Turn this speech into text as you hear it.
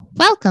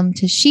Welcome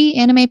to She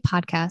Anime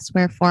Podcast,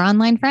 where four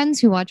online friends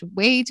who watch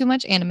way too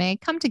much anime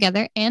come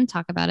together and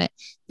talk about it.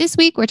 This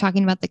week, we're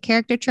talking about the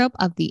character trope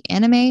of the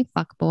anime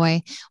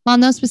fuckboy. While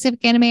no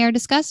specific anime are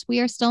discussed,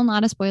 we are still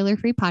not a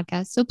spoiler-free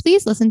podcast, so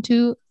please listen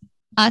to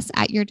us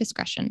at your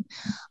discretion.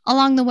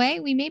 Along the way,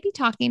 we may be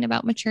talking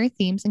about mature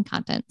themes and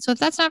content, so if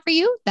that's not for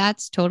you,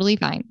 that's totally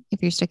fine.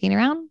 If you're sticking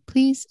around,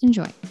 please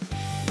enjoy.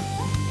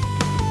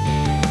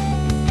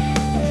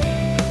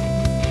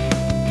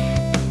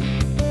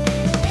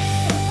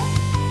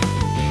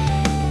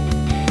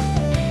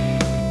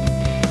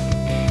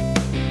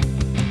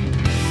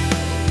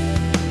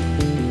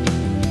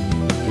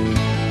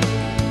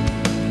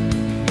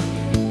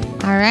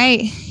 All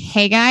right.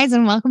 Hey guys,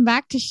 and welcome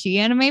back to She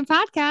Anime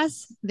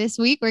Podcast. This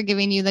week, we're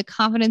giving you the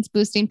confidence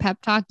boosting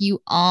pep talk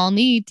you all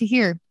need to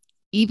hear,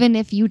 even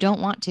if you don't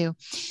want to.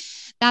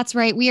 That's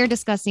right. We are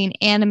discussing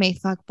anime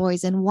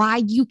fuckboys and why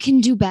you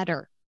can do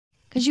better,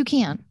 because you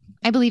can.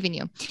 I believe in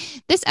you.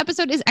 This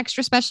episode is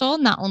extra special,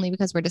 not only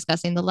because we're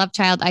discussing the love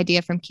child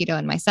idea from Keto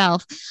and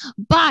myself,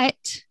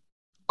 but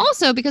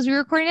also because we're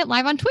recording it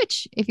live on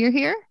Twitch. If you're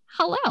here,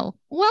 hello,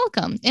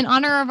 welcome. In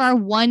honor of our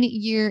 1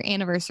 year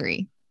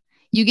anniversary.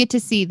 You get to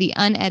see the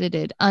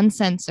unedited,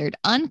 uncensored,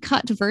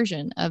 uncut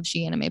version of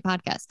She Anime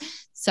Podcast.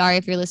 Sorry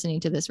if you're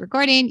listening to this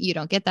recording, you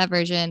don't get that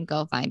version.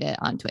 Go find it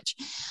on Twitch.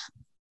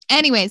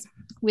 Anyways,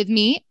 with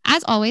me,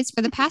 as always,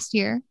 for the past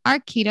year, are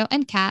Keto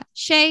and Kat.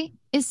 Shay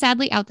is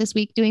sadly out this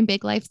week doing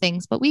big life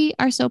things, but we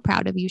are so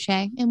proud of you,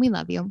 Shay, and we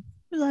love you.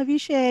 We love you,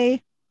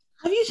 Shay.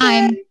 Love you,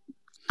 Shay.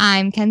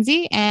 I'm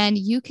Kenzie, and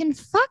you can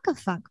fuck a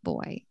fuck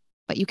boy,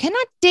 but you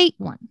cannot date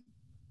one.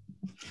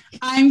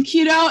 I'm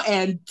Keto,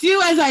 and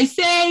do as I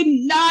say,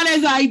 not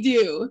as I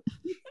do.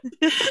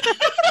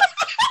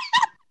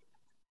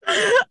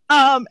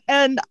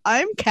 And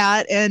I'm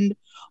Kat, and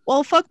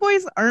while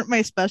fuckboys aren't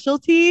my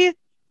specialty,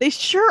 they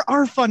sure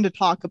are fun to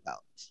talk about.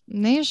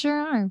 They sure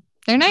are.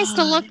 They're nice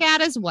to look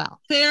at as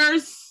well. They're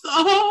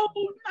so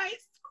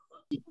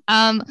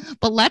nice.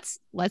 But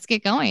let's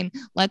get going.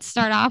 Let's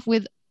start off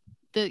with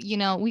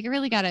we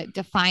really got to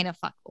define a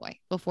fuckboy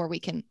before we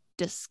can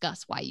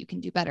discuss why you can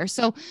do better.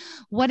 So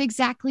what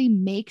exactly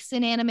makes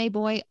an anime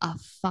boy a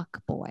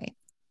fuck boy?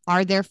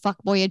 Are there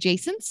fuckboy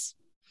adjacents?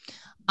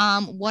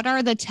 What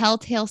are the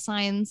telltale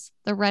signs,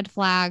 the red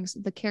flags,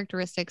 the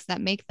characteristics that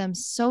make them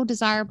so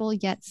desirable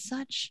yet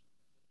such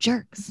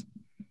jerks?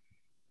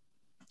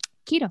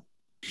 Keto.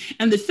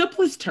 And the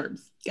simplest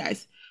terms,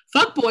 guys,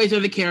 fuck boys are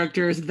the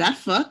characters that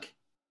fuck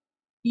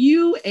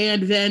you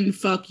and then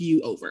fuck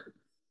you over.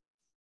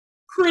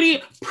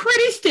 Pretty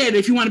standard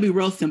if you want to be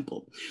real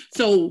simple.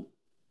 So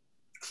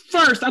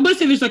first, I'm going to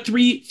say there's like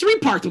three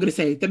parts I'm going to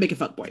say that make a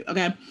fuckboy,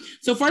 okay?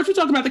 So first, we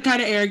talk about the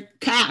kind of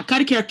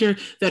character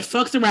that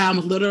fucks around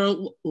with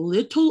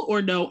little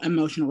or no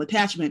emotional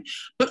attachment,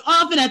 but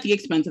often at the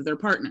expense of their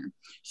partner.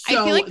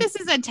 So, I feel like this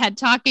is a TED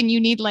Talk and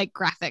you need like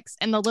graphics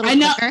and the little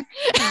clicker.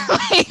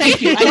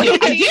 Thank you.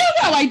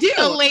 I do.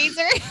 The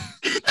laser.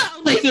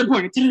 Laser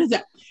pointer.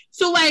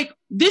 So like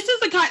this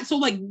is the kind, so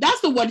like that's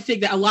the one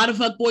thing that a lot of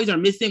fuckboys are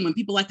missing when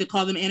people like to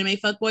call them anime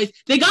fuckboys.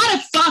 They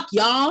gotta fuck,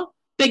 y'all.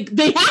 They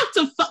have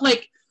to fuck.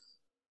 Like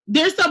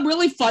there's some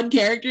really fun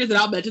characters, and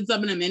I'll mention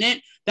some in a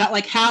minute, that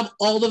like have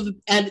all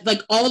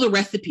the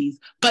recipes,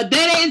 but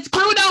they didn't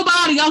screw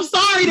nobody. I'm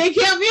sorry, they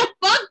can't be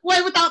a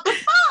fuckboy without the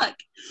fuck.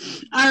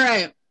 All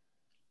right.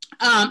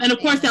 And of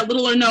course that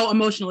little or no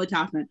emotional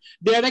attachment.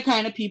 They're the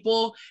kind of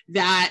people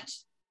that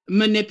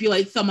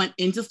manipulate someone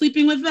into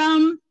sleeping with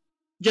them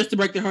just to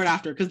break their heart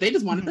after, because they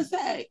just wanted the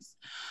sex.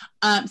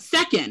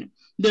 Second,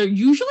 they're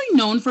usually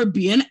known for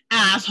being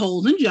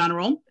assholes in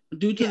general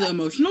due to the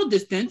emotional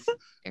distance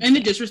and the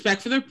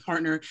disrespect for their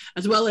partner,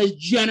 as well as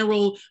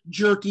general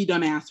jerky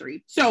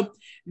dumbassery. So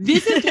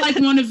this is like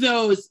one of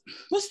those,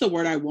 what's the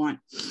word I want?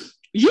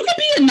 You can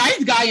be a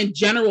nice guy in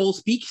general,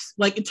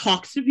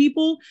 talks to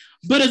people,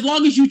 but as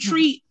long as you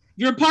treat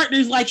your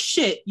partners like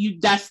shit,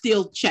 that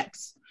still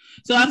checks.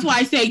 So that's why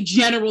I say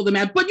general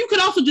demand, but you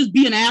could also just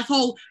be an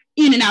asshole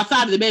in and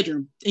outside of the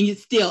bedroom, and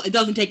it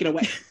doesn't take it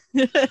away.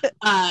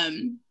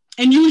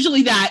 And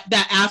usually that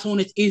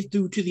assholeness is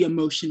due to the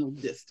emotional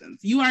distance.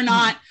 You are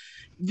not,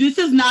 this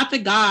is not the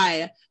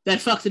guy that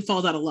fucks and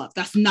falls out of love.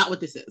 That's not what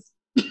this is.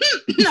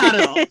 Not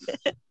at all.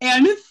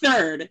 And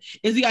third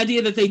is the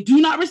idea that they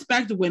do not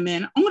respect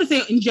women. I'm going to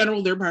say in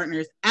general, their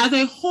partners as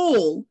a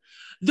whole,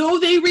 though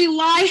they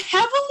rely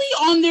heavily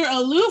on their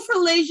aloof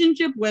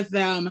relationship with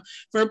them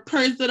for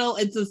personal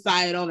and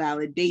societal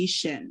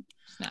validation.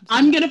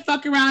 I'm going to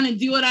fuck around and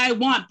do what I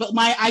want, but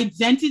my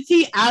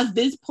identity as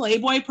this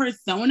playboy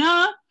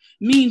persona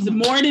means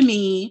more to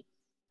me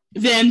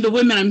than the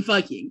women I'm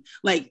fucking.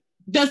 Like,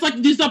 there's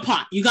a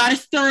pot. You got to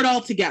stir it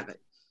all together.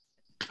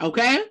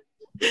 Okay?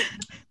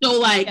 So,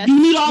 like, yes.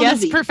 You need all of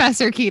these. Yes,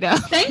 Professor Keto.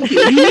 Thank you.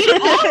 You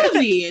need all of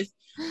these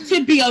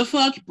to be a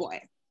fuck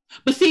boy.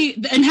 But see,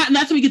 and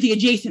that's how we get the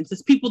adjacents.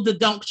 It's people that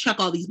don't check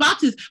all these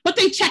boxes, but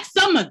they check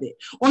some of it,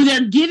 or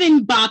they're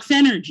giving box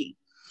energy.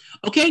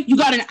 Okay, you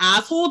got an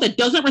asshole that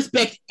doesn't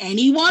respect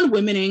anyone,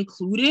 women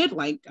included.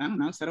 Like, I don't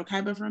know, Seto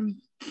Kaiba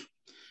from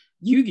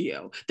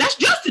Yu-Gi-Oh. That's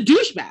just a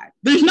douchebag.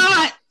 That's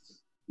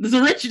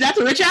a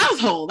rich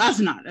asshole. That's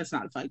not a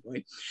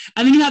fuckboy.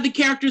 And then you have the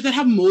characters that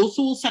have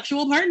multiple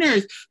sexual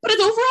partners, but it's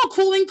overall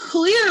cool and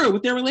clear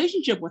with their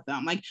relationship with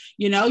them. Like,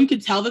 you know, you can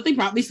tell that they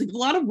probably sleep with a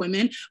lot of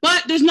women,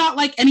 but there's not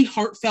like any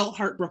heartfelt,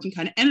 heartbroken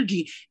kind of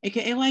energy,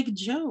 aka like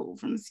Joe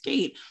from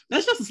Skate.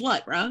 That's just a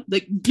slut, bro.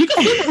 Like, you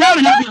can sleep around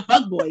and not be a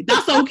fuckboy.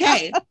 That's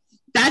okay.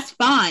 That's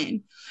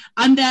fine.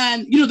 And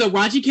then, you know, the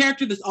raunchy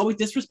character that's always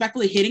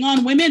disrespectfully hitting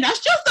on women, that's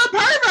just a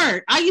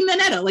pervert. I.e.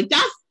 Mineta. Like,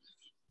 that's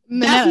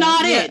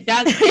not it.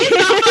 He's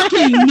not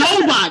fucking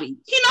nobody.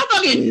 He's not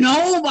fucking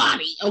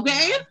nobody,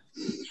 okay?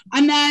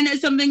 And then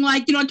something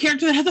like, you know, a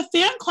character that has a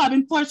fan club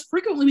and flirts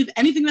frequently with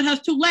anything that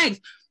has two legs.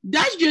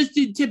 That's just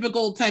a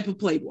typical type of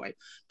playboy.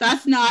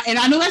 That's not, and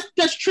I know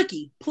that's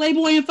tricky.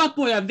 Playboy and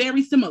fuckboy are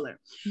very similar.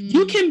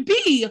 You can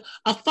be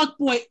a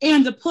fuckboy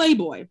and a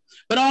playboy,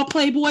 but all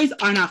playboys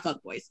are not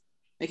fuckboys.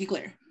 Make it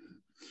clear.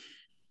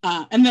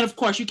 And then, of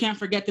course, you can't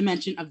forget the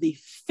mention of the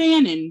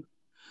fanon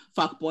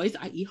fuckboys,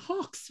 i.e.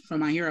 Hawks from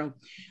My Hero,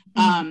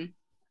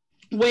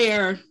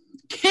 where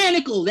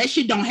canonical, that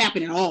shit don't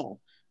happen at all.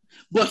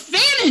 But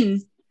fanon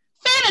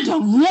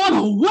don't run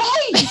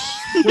away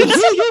with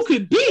who you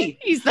could be.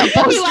 He's the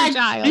poster like,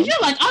 child. And you're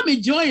like, I'm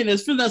enjoying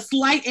this for the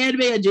slight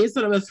anime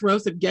adjacent of a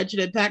throws of Genshin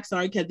Impact.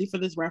 Sorry, Kenzie, for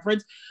this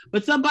reference.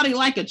 But somebody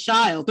like a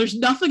child. There's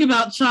nothing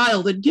about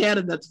child in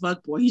canon that's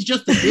fuckboy. He's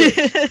just a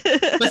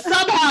bitch. But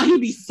somehow he'd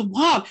be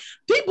suave.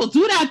 People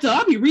do that to him.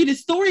 I'll be reading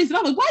stories and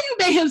I'm like, why you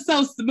made him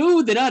so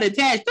smooth and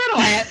unattached?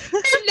 There's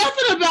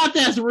nothing about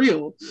that's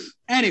real.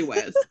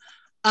 Anyways,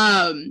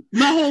 my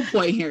whole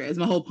point here,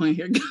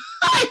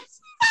 guys,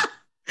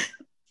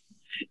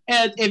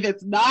 and if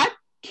it's not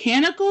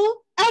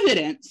canonical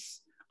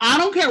evidence, I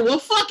don't care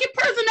what fucking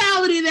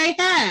personality they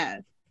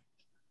have,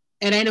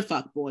 it ain't a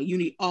fuckboy. You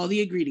need all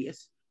the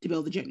ingredients to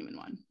build a genuine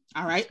one.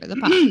 All right? For the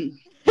pop.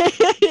 That's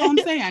all I'm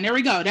saying. There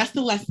we go. That's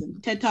the lesson.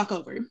 TED Talk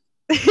over.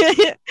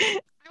 Can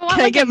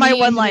I get my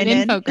one line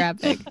in?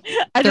 Infographic.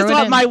 I just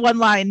want my one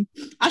line.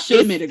 I should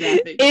have made a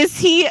graphic. Is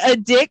he a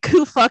dick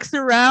who fucks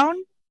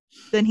around?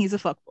 Then he's a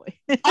fuckboy.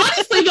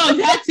 Honestly, though,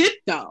 that's it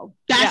though.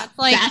 That's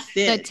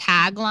the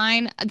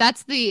tagline.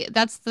 That's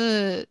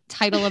the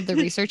title of the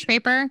research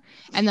paper.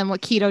 And then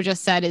what Keto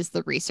just said is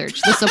the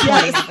research, the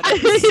supporting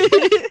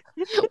evidence.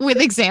 With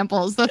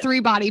examples, the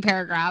 3 body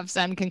paragraphs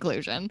and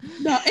conclusion.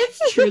 No,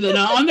 it's true though.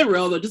 No, on the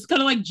real though, just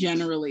kind of like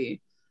generally.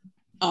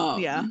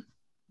 Yeah.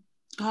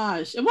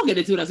 Gosh, and we'll get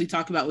into it as we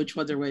talk about which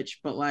ones are which,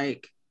 but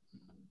like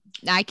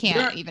I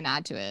can't even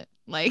add to it.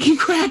 Like, you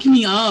crack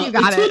me up. You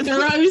got it.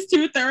 It's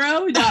too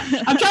thorough. No,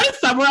 I'm trying to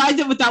summarize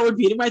it without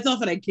repeating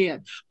myself, and I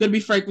can't. I'm gonna be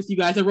frank with you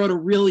guys. I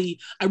really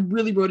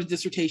wrote a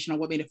dissertation on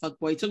what made a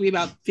fuckboy. It took me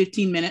about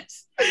 15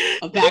 minutes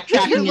of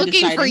backtracking. You're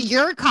looking for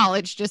your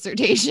college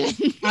dissertation.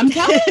 I'm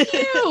telling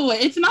you,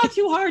 it's not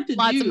too hard to do.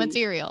 Lots of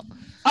material.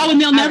 Oh, and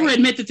they'll never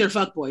admit that they're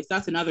fuckboys.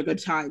 That's another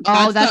good time.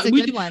 That's a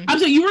good one. I'm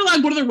saying you were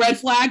like, what are the red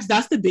flags?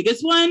 That's the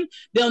biggest one.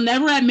 They'll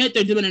never admit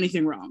they're doing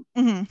anything wrong.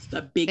 It's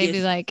the biggest. They'd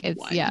be like,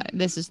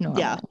 this is normal.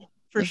 Yeah,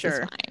 for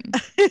sure.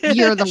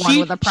 You're the one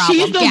with a problem.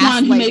 She's the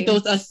one who made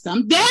those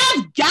assumptions.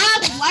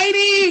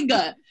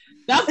 Gaslighting.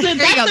 That's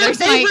their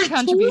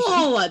favorite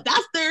tool.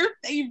 That's their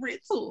favorite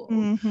tool.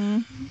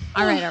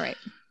 All right.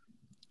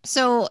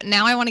 So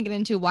now I want to get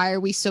into why are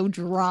we so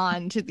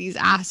drawn to these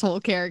asshole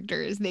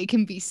characters? They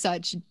can be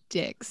such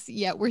dicks,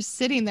 yet we're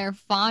sitting there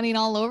fawning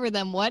all over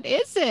them. What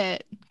is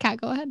it? Kat,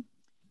 go ahead.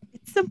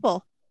 It's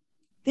simple.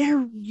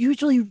 They're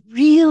usually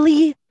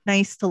really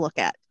nice to look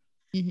at.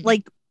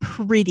 Like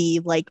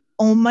pretty, like,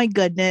 oh my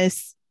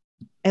goodness,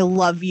 I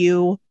love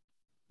you.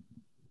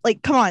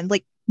 Like, come on,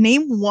 like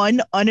name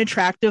one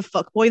unattractive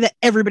fuckboy that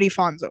everybody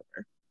fawns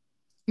over.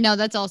 No,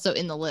 that's also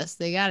in the list.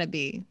 They gotta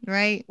be,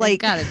 right?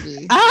 Like, gotta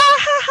be.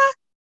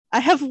 I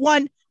have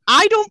one.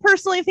 I don't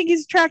personally think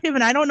he's attractive,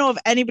 and I don't know of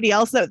anybody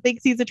else that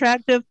thinks he's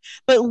attractive,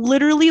 but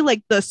literally,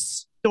 like, the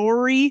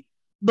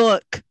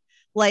storybook,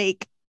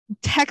 like,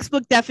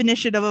 textbook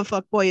definition of a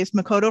fuckboy is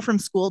Makoto from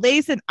School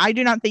Days, and I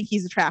do not think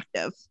he's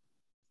attractive.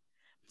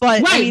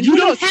 But right, I mean, you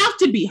don't have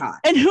to be hot.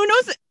 And who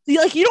knows,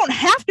 like, you don't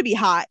have to be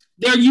hot.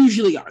 They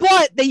usually are.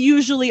 But they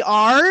usually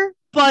are.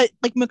 But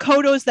like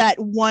Makoto's that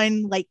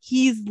one, like,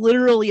 he's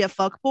literally a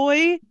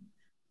fuckboy.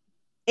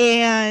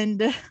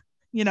 And,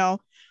 you know,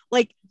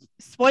 like,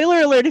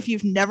 spoiler alert if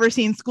you've never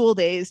seen School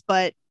Days,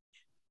 but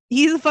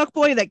he's a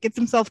fuckboy that gets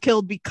himself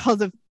killed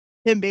because of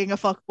him being a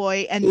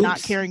fuckboy and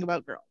not caring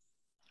about girls.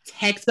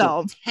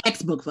 Textbook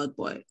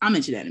fuckboy. I'll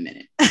mention that in a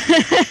minute.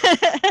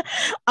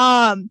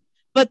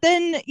 But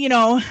then, you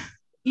know,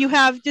 you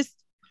have just,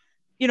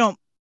 you know,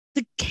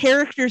 the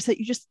characters that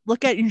you just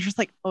look at and you're just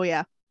like, oh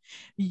yeah,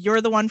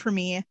 you're the one for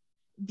me.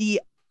 The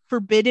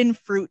forbidden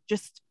fruit,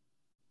 just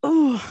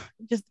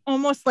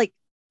almost like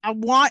I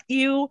want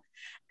you.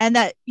 And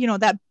that, you know,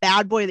 that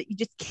bad boy that you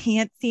just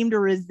can't seem to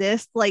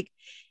resist. Like,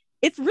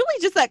 it's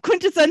really just that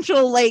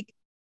quintessential, like,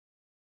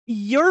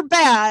 you're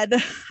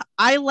bad,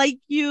 I like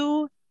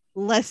you,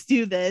 let's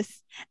do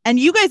this. And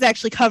you guys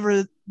actually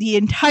cover the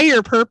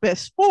entire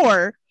purpose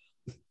for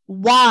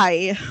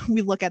why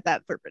we look at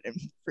that forbidden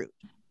fruit.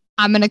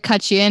 I'm going to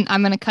cut you in.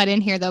 I'm going to cut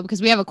in here though,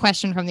 because we have a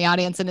question from the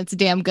audience and it's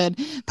damn good.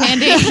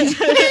 Pandade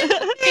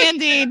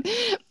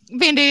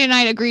and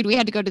I agreed we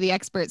had to go to the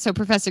expert. So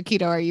Professor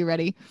Keto, are you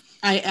ready?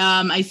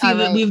 I see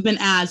that we've been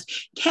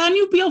asked, can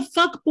you be a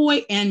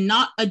fuckboy and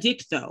not a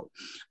dick though?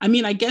 I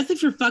mean, I guess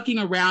if you're fucking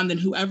around, then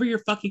whoever you're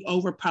fucking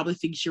over probably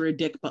thinks you're a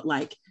dick, but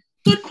like,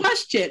 good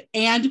question.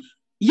 And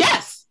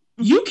yes,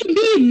 you can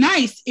be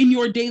nice in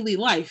your daily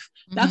life.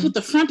 That's what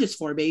the front is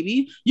for,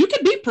 baby. You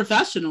could be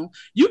professional.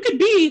 You could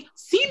be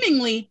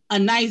seemingly a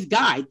nice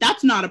guy.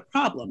 That's not a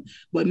problem.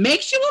 What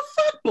makes you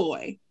a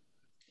fuckboy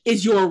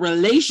is your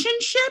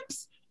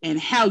relationships and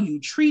how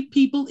you treat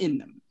people in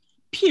them.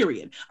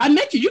 Period. I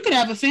met you. You could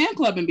have a fan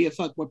club and be a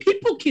fuckboy.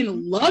 People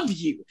can love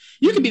you.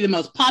 You could be the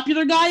most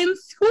popular guy in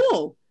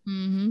school.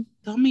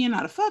 Tell me you're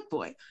not a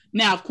fuckboy.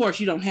 Now, of course,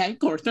 you don't have, of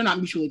course, they're not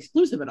mutually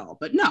exclusive at all.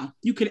 But no,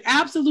 you could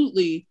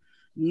absolutely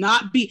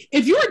not be.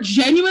 If you're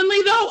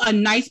genuinely though a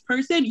nice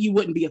person, you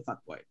wouldn't be a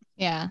fuckboy.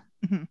 Yeah.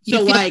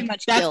 So like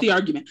that's the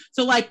argument.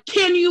 So like,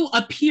 can you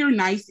appear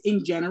nice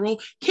in general?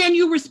 Can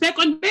you respect,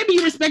 like maybe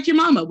you respect your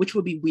mama, which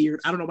would be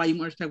weird. I don't know why you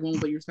want to respect one,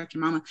 but you respect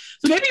your mama.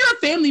 So maybe you're a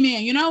family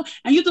man, you know,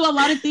 and you do a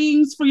lot of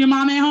things for your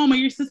mom at home or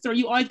your sister.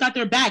 You always got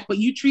their back, but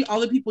you treat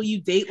all the people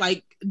you date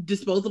like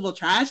disposable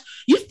trash.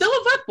 You're still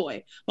a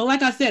fuckboy. But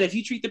like I said, if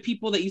you treat the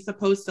people that you're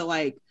supposed to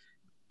like,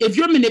 if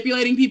you're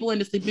manipulating people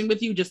into sleeping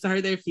with you just to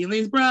hurt their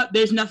feelings, bro,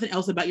 there's nothing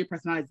else about your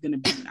personality that's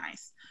going to be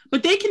nice.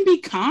 But they can be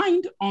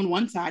kind on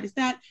one side. It's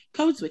that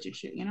code switching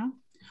shit, you know?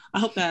 I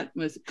hope that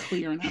was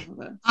clear enough of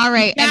it. All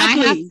right. Exactly. And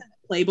I have to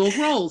play both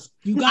roles.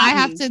 You got I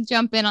have to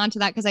jump in onto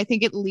that because I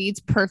think it leads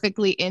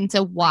perfectly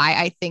into why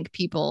I think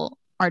people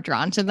are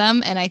drawn to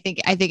them. And I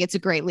think it's a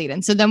great lead.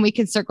 And so then we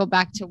can circle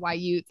back to why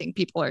you think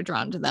people are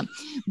drawn to them.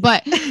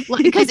 But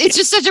because it's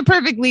just such a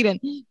perfect lead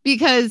in,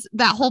 because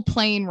that whole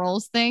playing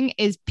roles thing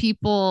is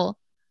people,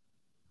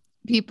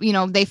 you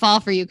know, they fall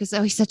for you because,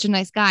 oh, he's such a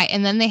nice guy.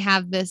 And then they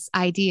have this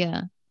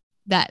idea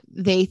that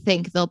they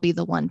think they'll be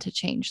the one to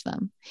change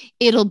them.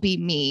 It'll be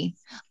me.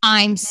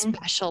 I'm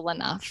special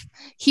enough.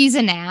 He's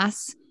an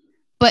ass,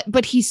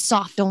 but he's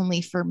soft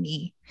only for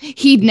me.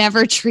 He'd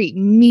never treat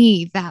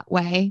me that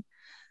way.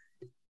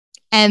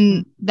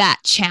 And that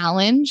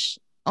challenge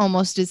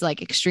almost is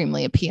like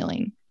extremely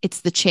appealing.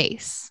 It's the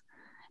chase.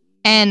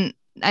 And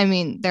I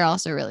mean, they're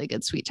also really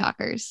good sweet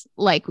talkers.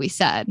 Like we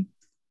said,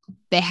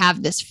 they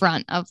have this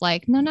front of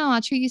like, no,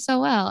 I'll treat you so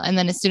well. And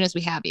then as soon as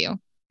we have you,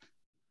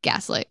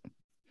 gaslight.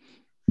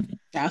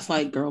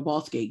 Gaslight, girl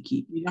boss,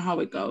 gatekeep. You know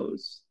how it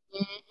goes.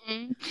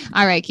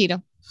 All right,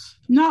 Keto.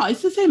 No,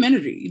 it's the same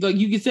energy. Like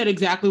you said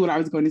exactly what I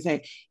was going to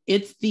say.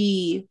 It's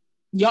the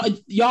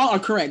y'all are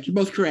correct. You're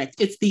both correct.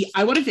 It's the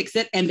I want to fix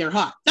it and they're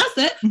hot. That's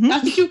it.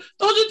 That's the two.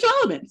 Those are the two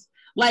elements.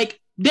 Like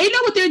they know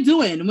what they're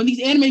doing. When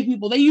these anime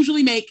people, they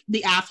usually make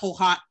the asshole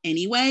hot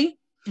anyway.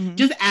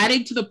 Just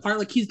adding to the part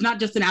like he's not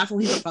just an asshole,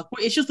 he's a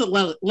fuckboy. It's just a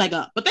leg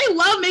up. But they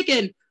love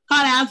making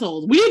hot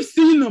assholes. We've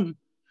seen them.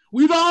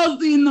 We've all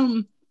seen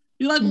them.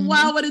 You're like,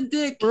 wow, what a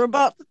dick. We're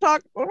about to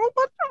talk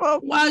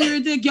about wow, you're a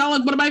dick. Y'all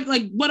like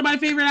one of my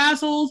favorite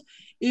assholes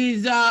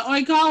is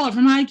Oikawa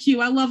from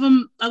Haikyuu. I love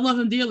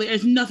him dearly.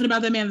 There's nothing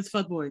about that man that's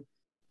fuckboy.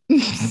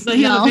 So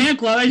he has a fan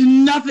club. There's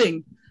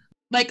nothing.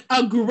 Like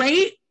a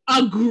great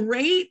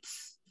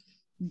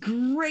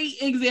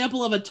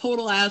example of a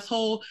total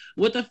asshole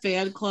with a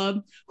fan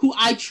club who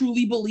I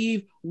truly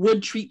believe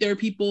would treat their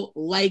people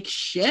like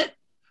shit.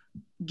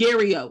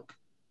 Gary Oak.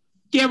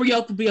 Gary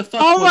Oak would be a fuckboy.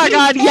 Oh my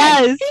God,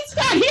 yes. He's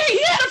not here.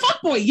 He had a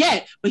fuckboy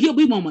yet, but he'll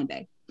be one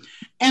day.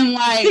 And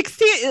like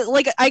 16,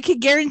 like I could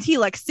guarantee,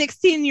 like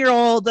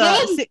 16-year-old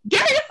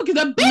Gary Oak is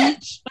a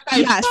bitch.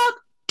 Like a fuck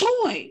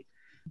boy.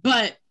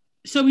 But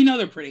so we know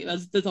they're pretty.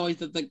 That's always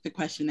the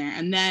question there.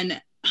 And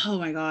then, oh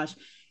my gosh,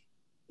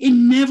 it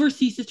never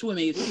ceases to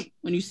amaze me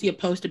when you see a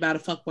post about a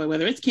fuckboy,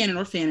 whether it's canon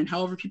or fanon,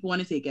 however people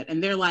want to take it,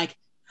 and they're like,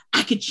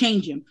 I could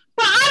change him.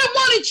 But I don't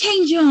want to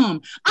change him.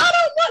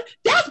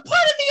 That's part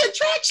of the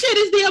attraction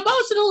is the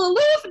emotional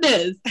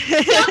aloofness.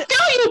 I'll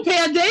tell you,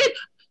 Pandade.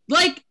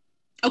 Like,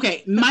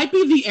 okay, might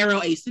be the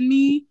arrow ace in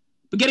me,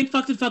 but getting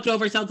fucked and fucked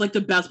over sounds like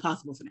the best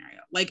possible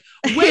scenario. Like,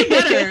 way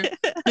better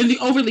than the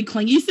overly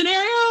clingy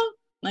scenario.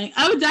 Like,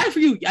 I would die for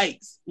you.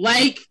 Yikes.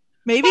 Like,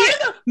 maybe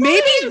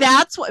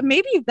that's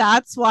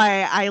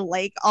why I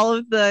like all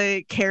of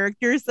the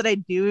characters that I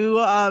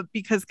do,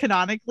 because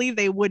canonically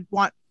they would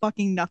want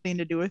fucking nothing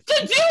to do with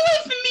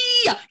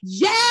me.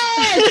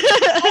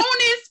 Yes.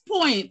 Bonus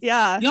points.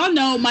 Yeah. Y'all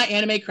know my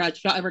anime crush.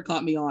 If y'all ever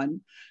caught me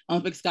on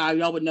Olympic Sky,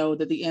 y'all would know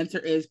that the answer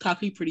is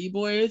cocky pretty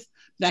boys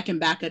that can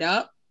back it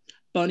up.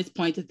 Bonus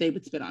points if they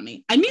would spit on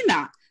me. I mean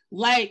that.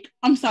 Like,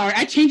 I'm sorry,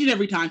 I change it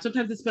every time.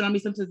 Sometimes they spit on me,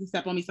 sometimes they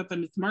step on me,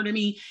 sometimes it's murder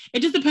me.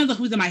 It just depends on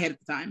who's in my head at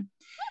the time.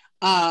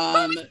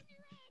 What?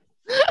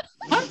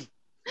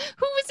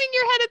 Who was in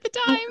your head at the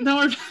time?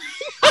 No.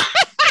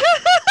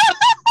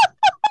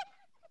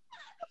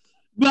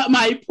 But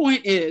my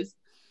point is,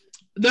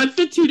 that's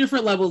the two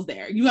different levels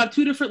there. You have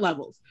two different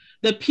levels.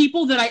 The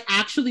people that I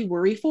actually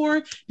worry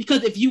for,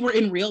 because if you were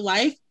in real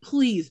life,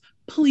 please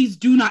please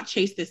do not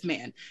chase this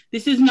man.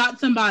 This is not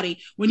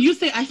somebody. When you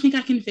say, I think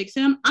I can fix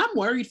him, I'm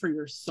worried for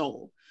your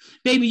soul.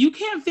 Baby, you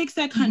can't fix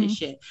that kind of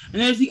shit.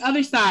 And there's the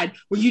other side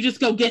where you just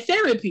go get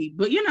therapy.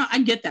 But, you know, I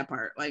get that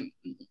part. Like,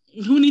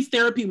 who needs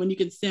therapy when you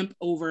can simp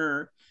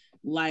over,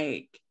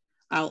 like,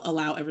 I'll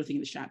allow everything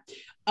in the chat.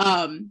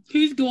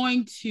 Who's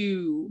going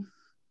to,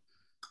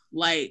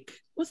 like,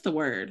 what's the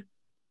word?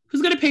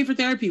 Who's going to pay for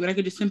therapy when I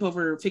could just simp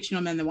over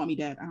fictional men that want me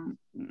dead? I don't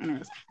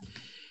know.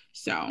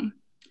 So,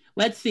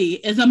 let's see.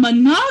 Is a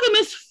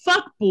monogamous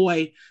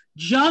fuckboy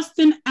just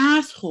an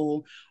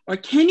asshole? Or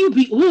can you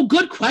be... Oh,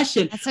 good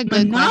question. That's a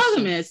good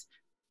monogamous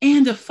question.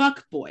 And a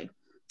fuckboy.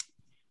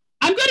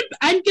 I'm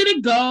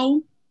gonna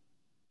go...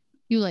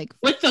 You like...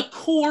 with the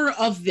core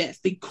of this.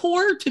 The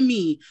core, to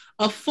me,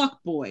 of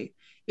fuckboy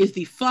is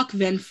the fuck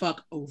then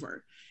fuck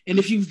over. And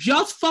if you've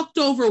just fucked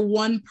over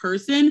one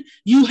person,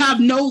 you have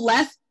no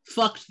less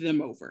fucked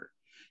them over.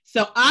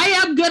 So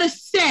I am gonna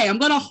say, I'm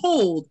gonna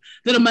hold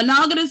that a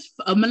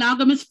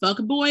monogamous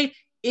fuckboy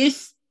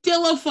is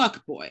still a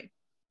fuckboy,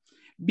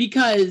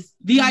 because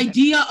the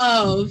idea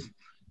of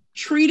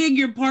treating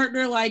your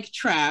partner like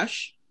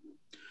trash,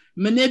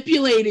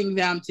 manipulating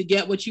them to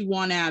get what you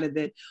want out of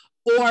it,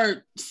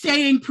 or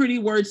saying pretty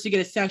words to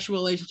get a sexual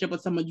relationship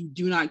with someone you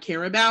do not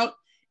care about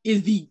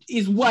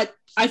is what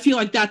I feel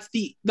like that's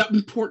the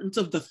importance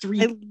of the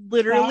three. I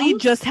literally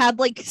just had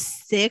like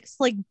 6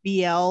 like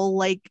BL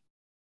like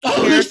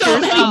there's so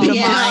many.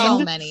 So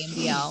many in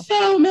BL.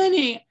 So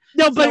many.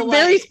 No, but so,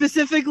 very like,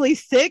 specifically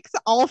 6,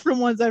 all from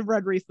ones I've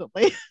read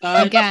recently.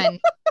 Again,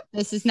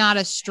 this is not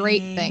a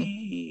straight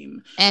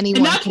thing.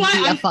 Anyone can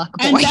be a fuckboy.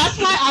 And that's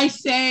why I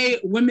say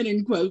women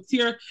in quotes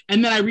here,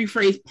 and then I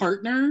rephrase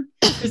partner,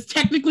 is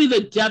technically the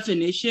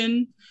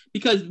definition,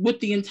 because with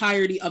the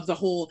entirety of the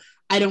whole,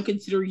 I don't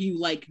consider you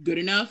like good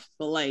enough,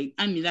 but like,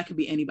 I mean, that could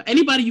be anybody.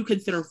 Anybody you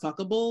consider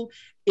fuckable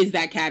is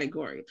that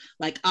category.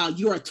 Like,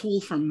 you're a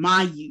tool for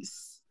my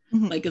use.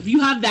 Mm-hmm. Like, if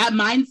you have that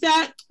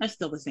mindset, that's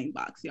still the same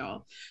box,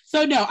 y'all.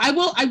 So no, I'm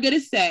gonna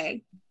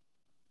say,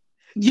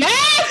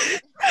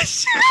 yes! Let me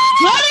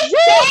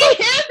say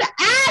his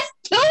ass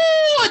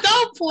too!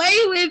 Don't play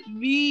with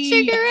me.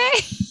 Sugar Ray.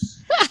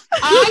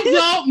 I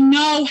don't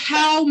know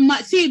how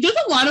much. See, there's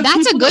a lot of.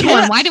 That's a good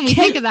one. Why didn't we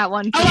think of that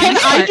one? Can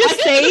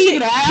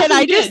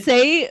I just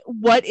say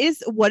what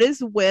is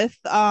with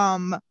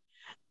the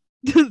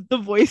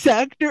voice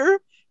actor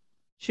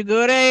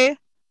Shigure,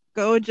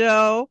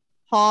 Gojo,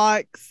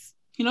 Hawks.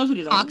 He knows what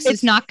he's doing. Hawks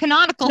is not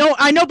canonical. No,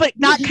 I know, but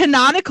not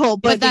canonical.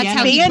 But that's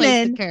how he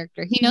plays the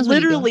character. He knows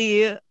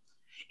literally. What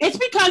it's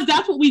because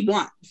that's what we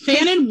want.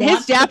 Fanon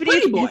wants his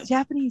Japanese voice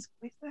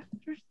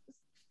actors.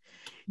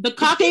 The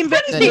cocky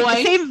pretty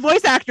boy. Same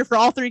voice actor for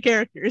all 3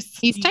 characters.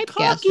 He's typecasted.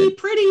 Cocky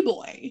pretty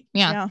boy.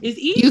 Yeah. Is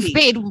easy.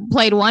 You've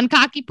played one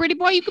cocky pretty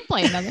boy, you can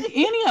play another.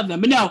 Any of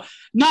them. But no.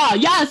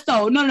 Yes,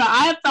 though. No.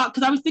 I have thought,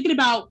 because I was thinking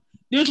about,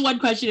 there's one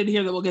question in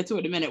here that we'll get to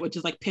in a minute, which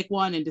is like pick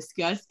one and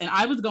discuss. And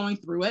I was going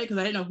through it because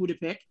I didn't know who to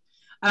pick.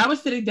 And I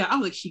was sitting down. I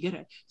was like,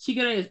 Shigure.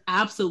 Shigure is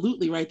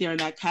absolutely right there in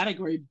that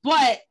category.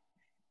 But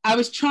I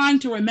was trying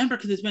to remember,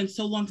 because it's been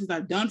so long since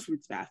I've done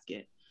Fruits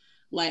Basket.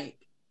 Like,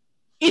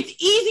 it's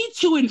easy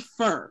to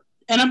infer.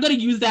 And I'm going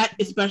to use that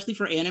especially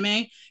for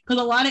anime,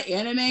 because a lot of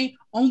anime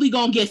only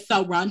going to get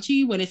so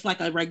raunchy when it's like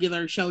a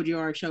regular shoujo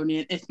or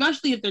shonen,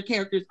 especially if their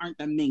characters aren't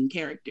the main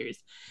characters.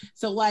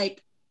 So,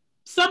 like,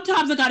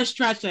 sometimes I got to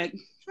stretch, like,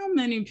 how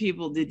many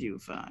people did you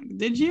fuck?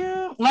 Did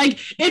you? Like,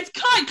 it's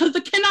cut, because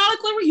the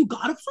canonical you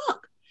got to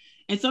fuck.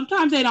 And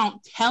sometimes they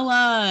don't tell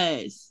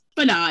us.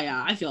 But nah,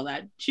 yeah, I feel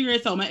that.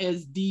 Shigure Soma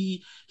is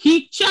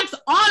he checks,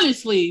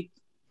 honestly,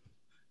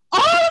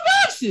 all the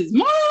boxes,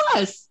 more or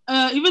less.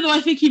 Even though I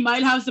think he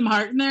might have some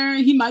heart in there,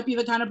 he might be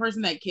the kind of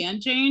person that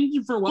can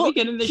change for what we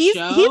get in the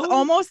show.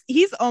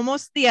 He's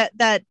almost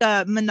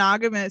that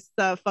monogamous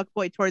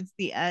fuckboy towards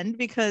the end,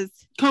 because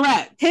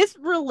correct, his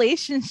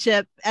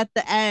relationship at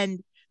the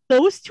end,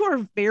 those 2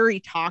 are very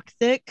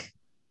toxic.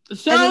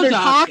 So and they're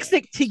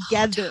toxic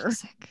together.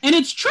 Toxic. And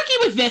it's tricky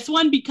with this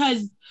one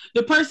because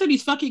the person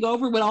he's fucking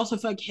over would also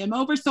fuck him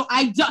over. So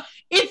is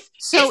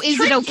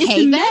it okay?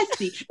 It's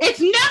messy. It's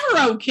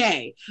never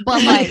okay.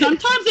 But like,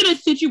 sometimes in a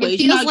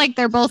situation, it feels like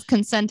they're both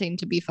consenting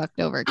to be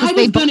fucked over.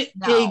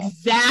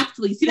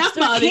 Exactly. See, that's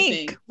my other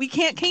thing. We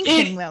can't kink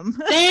them.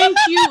 Thank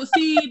you.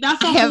 See,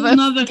 that's a whole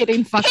nother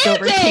getting fucked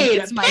over.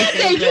 It's my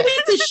favorite. You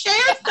need to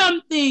share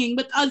something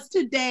with us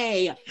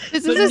today.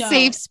 This is a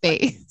safe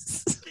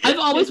space. I've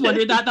always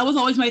wondered that. That was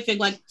always my thing.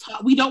 Like,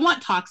 we don't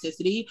want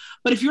toxicity,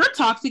 but if you're a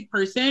toxic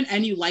person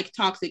and you like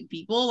toxic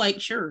people,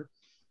 like, sure.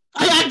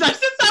 That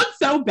just sounds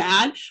so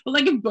bad, but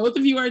like, if both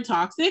of you are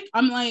toxic,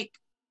 I'm like,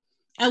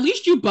 at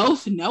least you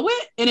both know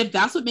it. And if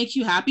that's what makes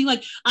you happy,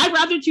 like, I'd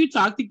rather 2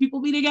 toxic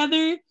people be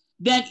together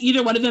than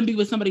either one of them be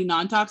with somebody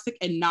non-toxic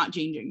and not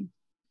changing.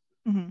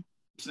 Mm-hmm.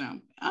 So,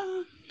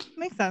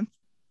 makes sense.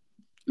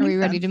 Are we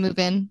ready to move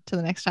in to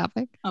the next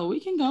topic? Oh,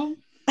 we can go.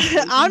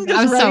 I'm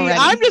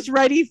just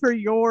ready for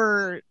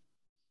your.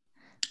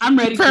 I'm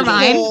ready for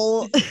mine.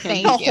 Whole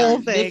thing.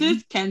 This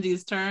is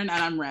Kenzie's turn, and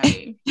I'm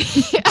ready.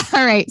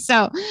 All right.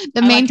 So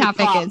the main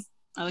topic is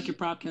I like your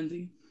prop,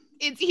 Kenzie.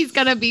 He's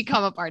gonna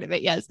become a part of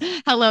it. Yes.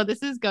 Hello,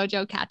 this is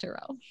Gojo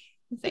Kataro.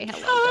 Say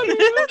hello.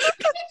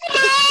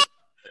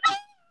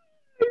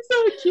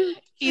 So cute.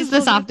 He's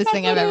the softest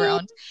thing I've ever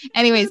owned.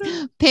 Anyways,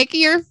 pick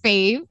your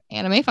fave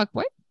anime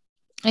fuckboy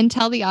and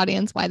tell the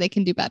audience why they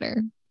can do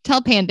better.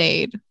 Tell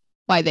Pandade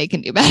why they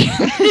can do better.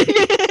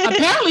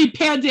 Apparently,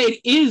 Pandade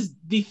is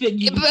the thing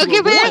you need to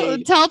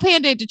avoid. Tell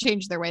Pandade to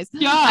change their ways.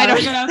 Yeah,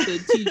 I'm gonna have to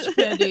teach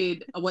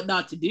Pandade what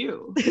not to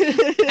do.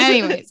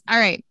 Anyways, all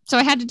right. So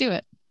I had to do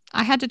it.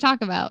 I had to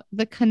talk about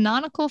the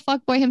canonical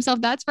fuckboy himself.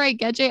 That's right.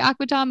 Geje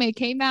Akutame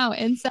came out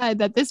and said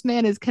that this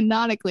man is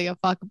canonically a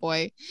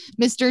fuckboy.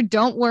 Mr.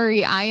 Don't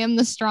worry, I am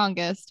the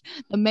strongest.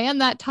 The man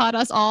that taught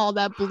us all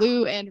that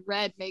blue and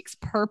red makes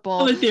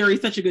purple. The theory,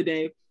 such a good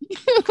day.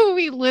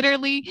 We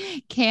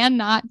literally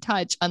cannot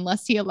touch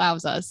unless he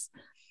allows us.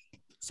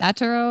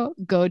 Satoru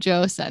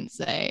Gojo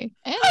Sensei.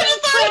 And I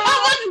just thought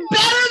how much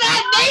better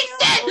that makes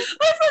it.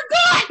 I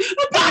forgot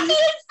about the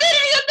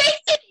infinity of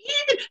makes it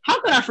even.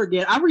 How could I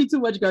forget? I read too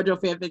much Gojo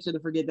fan fiction to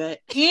forget that.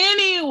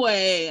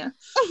 Anyway,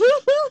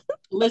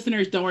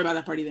 listeners, don't worry about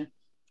that part either.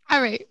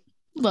 All right.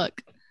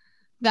 Look,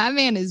 that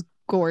man is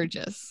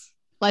gorgeous.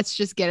 Let's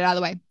just get it out of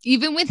the way.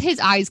 Even with his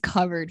eyes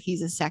covered,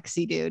 he's a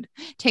sexy dude.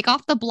 Take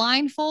off the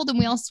blindfold and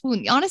we all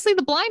swoon. Honestly,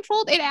 the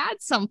blindfold, it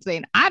adds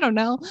something. I don't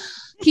know.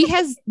 He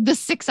has the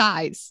 6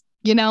 eyes,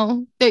 you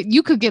know, that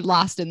you could get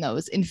lost in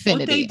those.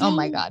 Infinity. Oh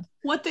my God.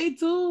 What they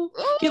do.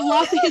 Get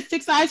lost in his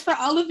 6 eyes for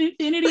all of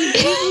infinity,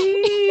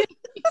 baby.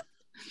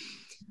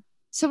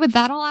 So with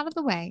that all out of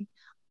the way,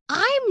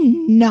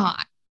 I'm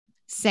not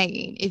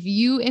saying if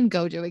you and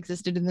Gojo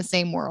existed in the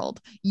same world,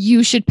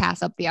 you should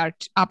pass up the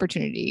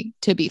opportunity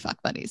to be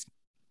fuck buddies.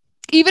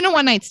 Even a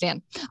one night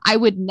stand. I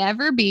would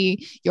never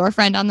be your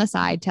friend on the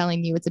side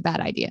telling you it's a bad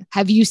idea.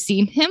 Have you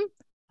seen him?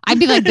 I'd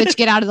be like, bitch,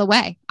 get out of the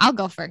way. I'll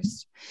go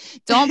first.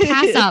 Don't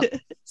pass up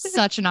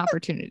such an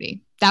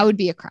opportunity. That would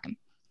be a crime.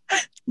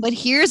 But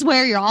here's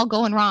where you're all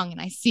going wrong.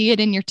 And I see it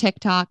in your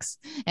TikToks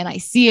and I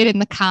see it in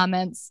the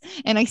comments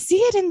and I see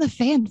it in the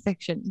fan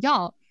fiction.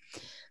 Y'all,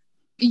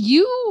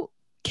 you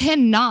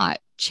cannot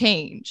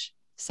change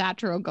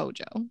Satoru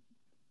Gojo.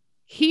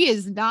 He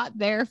is not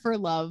there for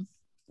love.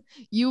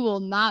 You will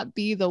not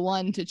be the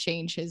one to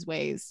change his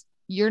ways.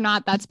 You're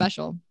not that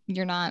special.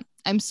 You're not.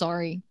 I'm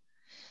sorry.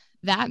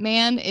 That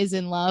man is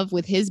in love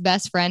with his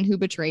best friend who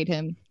betrayed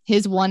him,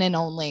 his one and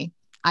only.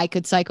 I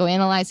could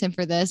psychoanalyze him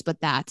for this, but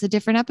that's a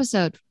different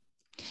episode.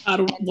 I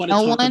don't want to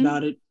talk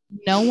about it.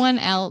 No one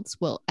else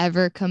will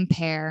ever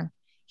compare.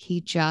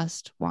 He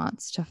just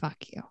wants to fuck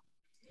you.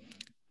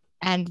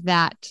 And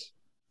that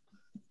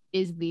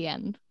is the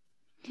end.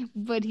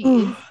 But he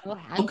is so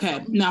handsome.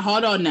 Okay, now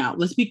hold on now.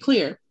 Let's be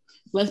clear.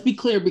 Let's be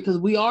clear because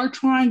we are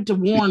trying to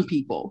warn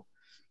people.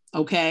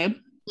 Okay?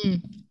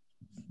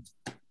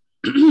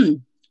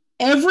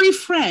 Every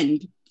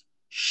friend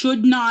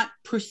should not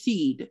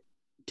proceed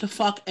to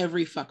fuck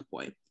every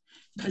fuckboy.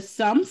 Because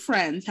some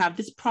friends have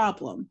this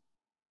problem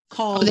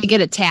called they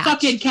get attached.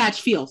 Fucking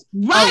catch feels.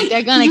 Right.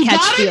 They're gonna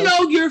catch feels. You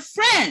gotta know your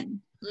friend.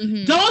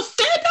 Mm-hmm. Don't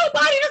send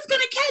nobody that's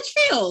gonna catch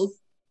feels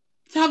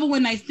to have a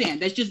one night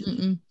stand. That's just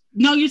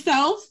know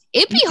yourself.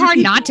 It'd be hard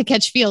not to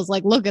catch feels.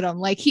 Like, look at him.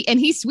 Like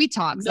he sweet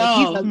talks. Like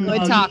he's a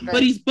good talker.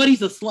 But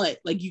he's a slut.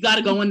 Like you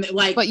gotta go in there,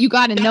 like. But you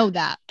gotta know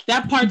that.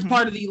 That part's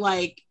part of the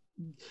like.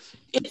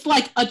 It's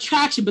like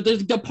attraction, but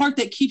there's the part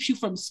that keeps you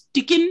from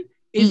sticking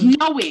is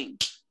knowing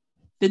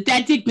that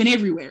dick been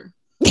everywhere.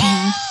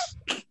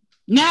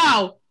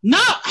 Now,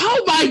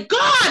 oh my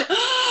God,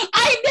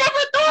 I never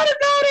thought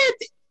about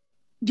it.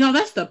 Yo,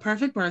 that's the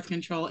perfect birth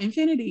control.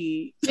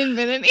 Infinity. I do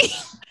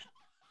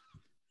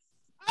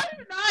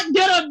not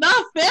get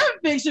enough fan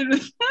fiction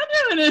with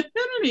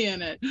infinity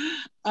in it.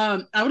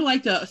 I would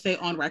like to say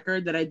on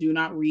record that I do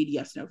not read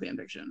yes no fan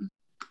fiction.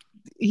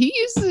 He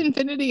uses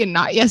infinity and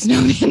not yes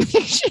no fan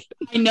fiction.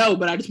 I know,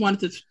 but I just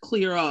wanted to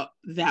clear up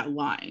that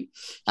line.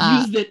 He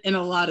used it in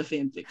a lot of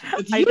fan fiction.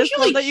 I just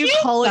love that you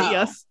call it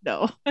yes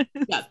no.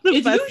 Yeah,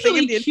 it's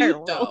usually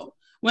cute though.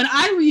 When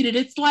I read it,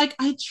 it's like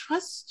I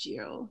trust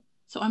you,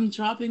 so I'm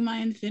dropping my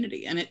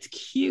infinity, and it's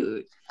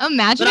cute.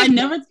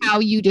 Imagine how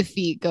you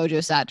defeat Gojo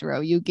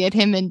Satoru. You get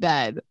him in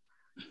bed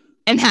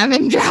and have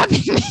him drop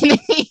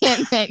infinity,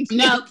 and then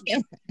no,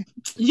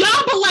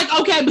 yeah, but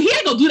like okay, but he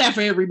ain't gonna do that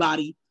for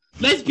everybody.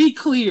 Let's be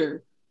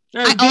clear.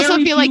 I also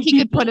feel like he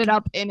could put it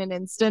up in an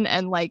instant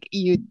and like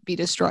you'd be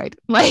destroyed.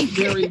 Like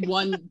very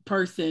one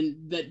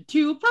person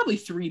probably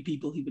 3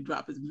 people he would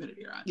drop his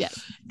infinity on. Yes.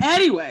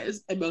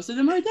 Anyways, and most of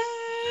them are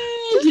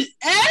dead.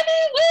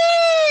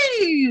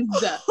 Anyways.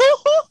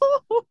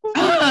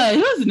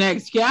 Who's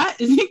next, Kat?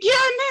 Is it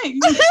Kat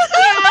next?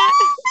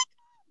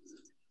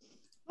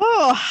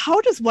 Oh,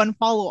 how does one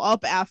follow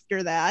up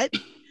after that?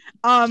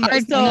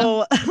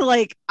 So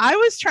like I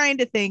was trying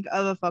to think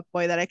of a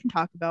fuckboy that I can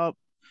talk about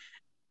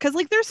because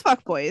like there's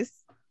fuckboys,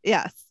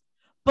 yes,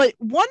 but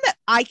one that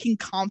I can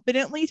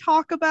confidently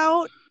talk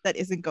about that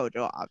isn't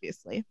Gojo,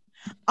 obviously.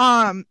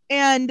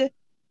 And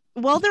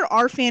while there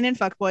are fan and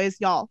fuckboys,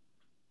 y'all,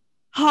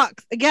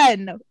 Hawks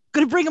again,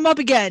 gonna bring him up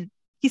again.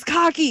 He's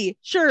cocky,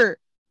 sure,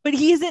 but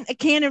he isn't a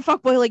canon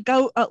fuckboy like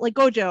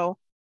Gojo.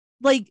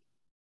 Like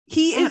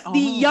he is the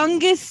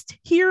youngest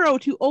hero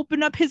to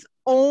open up his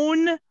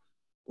own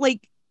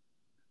like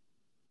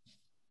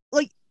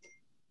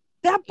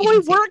that boy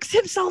works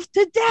himself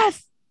to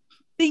death.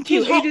 Thank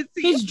you,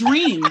 agency. His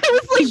dream.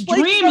 His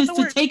dream is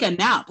to take a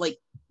nap. Like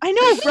I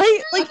know,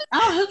 right? Like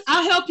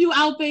I'll help you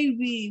out,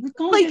 baby.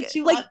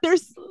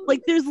 There's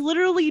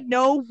literally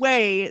no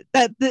way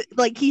that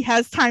he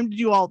has time to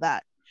do all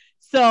that.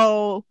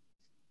 So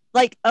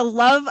like I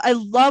love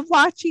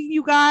watching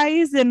you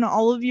guys and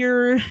all of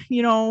your,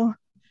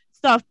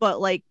 stuff, but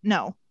like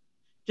no.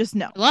 Just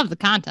no. I love the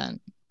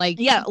content. Like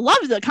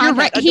love the content.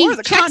 Right. He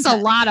checks a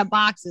lot of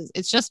boxes.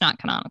 It's just not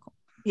canonical.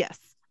 Yes.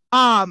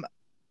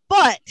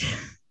 But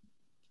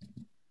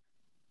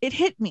it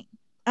hit me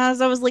as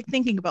I was like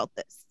thinking about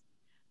this.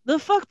 The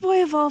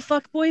fuckboy of all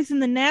fuckboys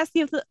and the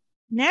nastiest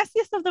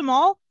of them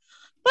all,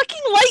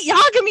 fucking Light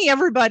Yagami,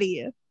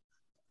 everybody.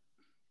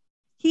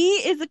 He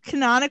is a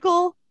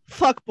canonical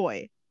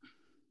fuckboy.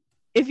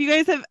 If you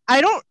guys have,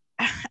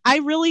 I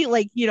really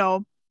like,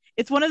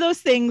 it's one of those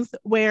things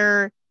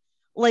where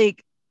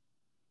like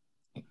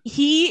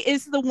he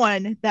is the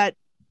one that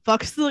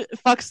fucks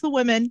the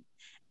women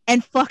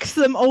and fucks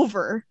them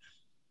over.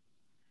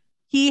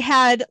 He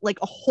had like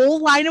a whole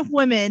line of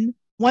women.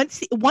 Once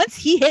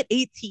he hit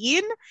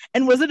 18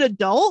 and was an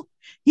adult,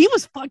 he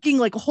was fucking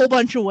like a whole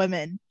bunch of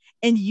women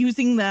and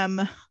using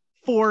them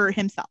for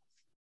himself.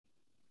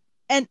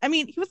 And I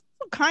mean, he was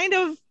kind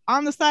of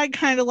on the side,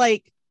 kind of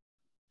like,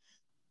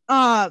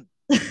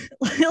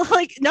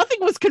 like nothing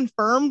was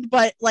confirmed,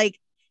 but like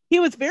he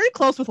was very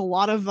close with a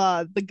lot of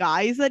the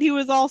guys that he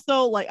was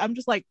also like. I'm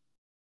just like,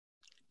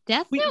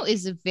 Death Note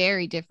is a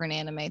very different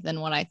anime than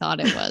what I thought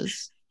it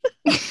was.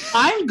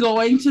 I'm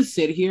going to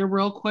sit here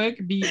real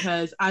quick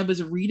because I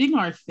was reading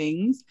our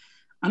things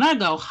and I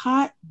go,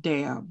 hot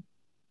damn,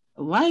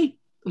 light,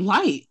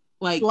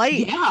 like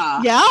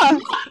yeah.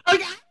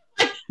 Okay.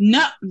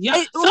 No, yeah.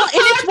 And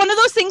it's one of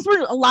those things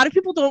where a lot of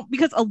people don't,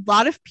 because a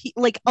lot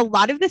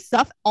of this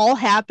stuff all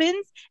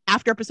happens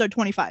after episode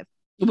 25.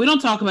 We don't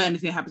talk about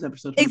anything that happens at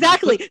episode 25.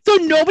 Exactly. So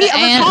nobody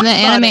ever talks about it.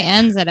 The anime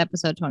ends at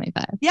episode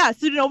 25. Yeah,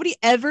 so nobody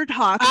ever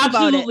talks about it.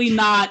 Absolutely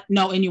not.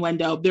 No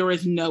innuendo. There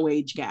is no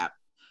age gap.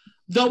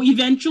 Though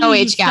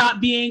eventually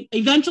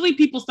eventually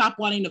people stop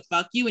wanting to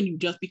fuck you and you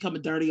just become a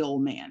dirty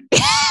old man.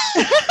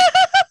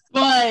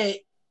 But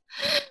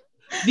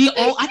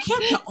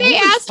they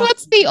asked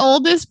what's the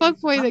oldest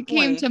fuckboy that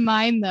came to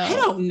mind though. I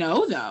don't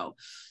know though.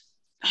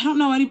 I don't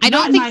know any. I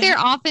don't think they're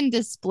often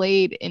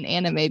displayed in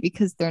anime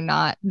because they're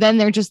not. Then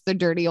they're just the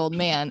dirty old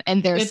man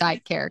and their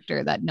side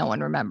character that no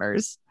one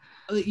remembers.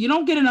 You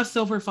don't get enough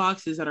silver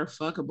foxes that are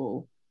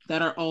fuckable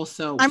that are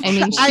also.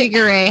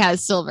 Shigure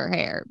has silver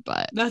hair,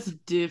 but that's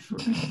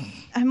different.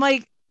 I'm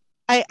like,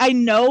 I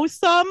know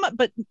some,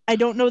 but I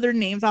don't know their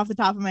names off the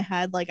top of my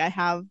head. Like I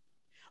have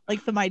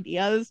like some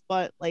ideas,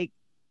 but like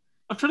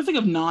I'm trying to think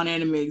of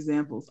non-anime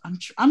examples.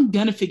 I'm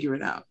gonna figure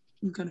it out.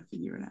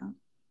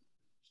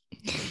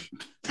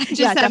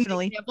 Yeah,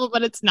 definitely. Example,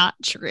 but it's not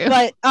true.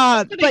 But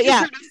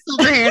yeah,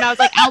 silver hair, and I was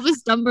like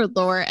Albus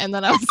Dumbledore, and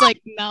then I was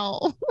like,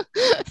 no,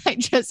 I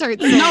just heard.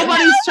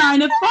 Nobody's trying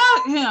to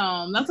fuck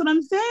him. That's what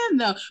I'm saying,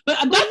 though. But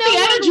that's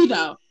the energy,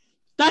 though.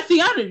 That's the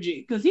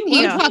energy because he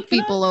would fuck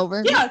people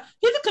over. Yeah,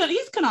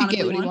 he's canonically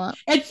get what he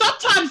wants. And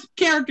sometimes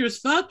characters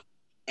fuck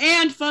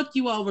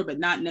you over, but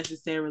not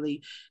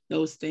necessarily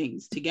those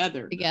things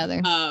together.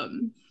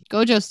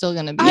 Gojo's still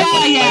gonna be. Yeah,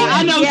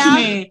 I know what you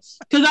mean.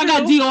 Because I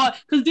got Dio.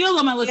 Because Dio's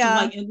on my list.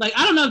 Yeah. Like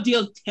I don't know if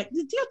Dio technically.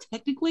 Is Dio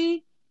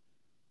technically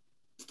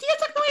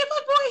a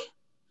fuckboy?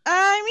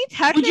 I mean,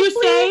 technically. Would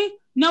you say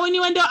no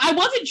innuendo? I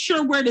wasn't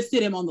sure where to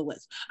sit him on the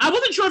list. I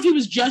wasn't sure if he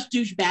was just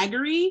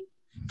douchebaggery.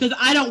 Because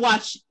I don't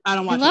watch. I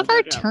love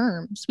our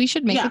terms. We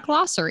should make a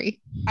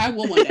glossary. I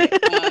will one day.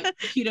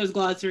 Cheeto's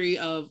glossary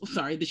of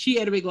the She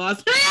Anime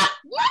glossary.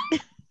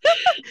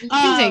 You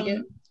can take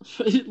it.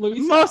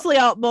 Mostly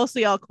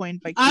all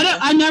coined by Cheeto.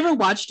 I never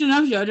watched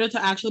enough JoJo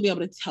to actually be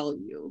able to tell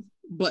you,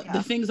 but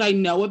the things I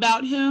know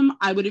about him,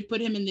 I would have put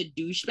him in the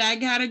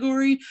douchebag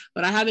category,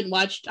 but I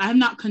have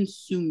not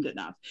consumed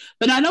enough.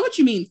 But I know what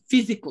you mean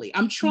physically.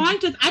 I'm trying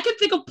to, I can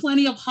think of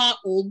plenty of hot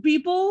old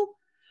people,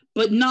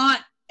 but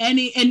not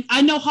any, and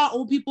I know hot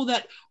old people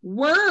that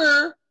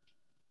were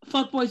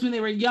fuckboys when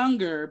they were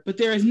younger, but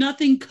there is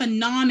nothing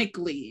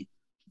canonically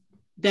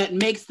that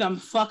makes them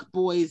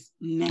fuckboys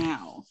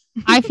now.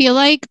 I feel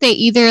like they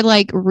either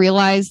like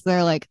realize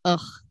they're like, ugh,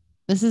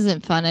 this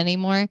isn't fun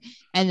anymore,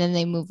 and then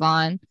they move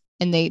on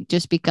and they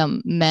just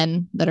become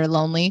men that are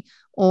lonely,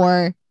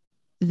 or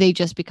they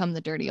just become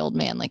the dirty old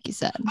man, like you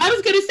said. I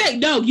was gonna say,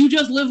 no, you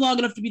just live long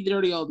enough to be the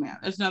dirty old man.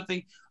 There's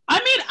nothing. I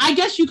mean, I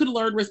guess you could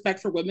learn respect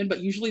for women, but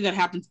usually that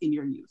happens in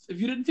your youth.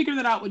 If you didn't figure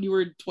that out when you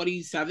were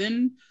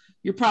 27,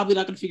 you're probably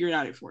not gonna figure it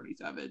out at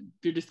 47.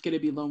 You're just gonna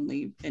be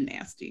lonely and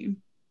nasty.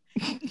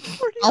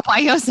 All by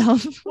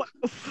yourself. Why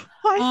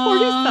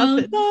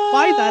 47?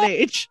 Why that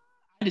age?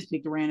 I just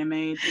picked a random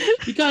age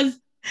because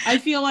I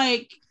feel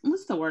like,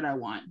 what's the word I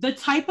want? The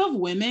type of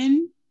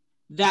women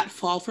that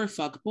fall for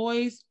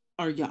fuckboys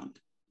are young.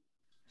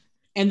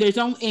 And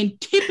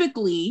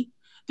typically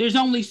there's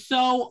only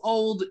so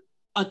old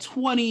a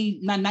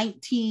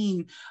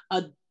 19,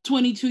 a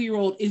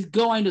 22-year-old is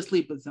going to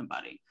sleep with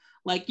somebody.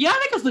 Like, yeah,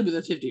 they can sleep with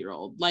a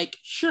 50-year-old. Like,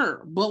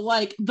 sure. But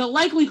like the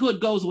likelihood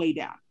goes way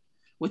down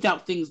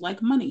without things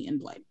like money in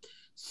play.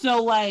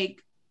 So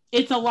like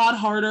it's a lot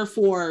harder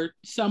for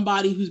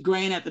somebody who's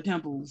graying at the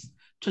temples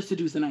to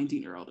seduce a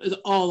 19-year-old is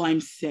all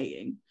I'm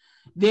saying.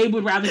 They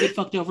would rather get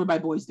fucked over by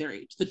boys their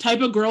age. The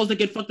type of girls that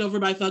get fucked over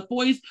by fuck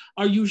boys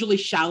are usually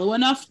shallow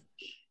enough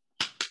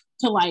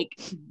to like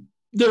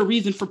their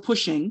reason for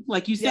pushing.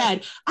 Like you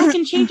said, I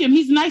can change him.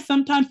 He's nice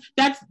sometimes.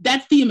 That's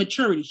the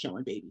immaturity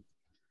showing, baby.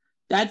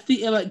 That's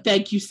the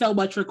thank you so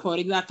much for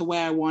quoting that the way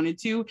I wanted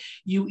to.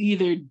 You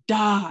either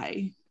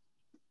die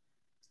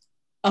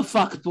a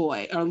fuck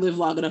boy or live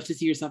long enough to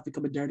see yourself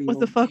become a dirty was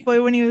old a fuck man.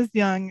 boy when he was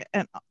young.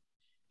 And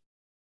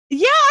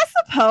I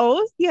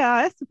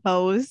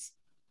suppose.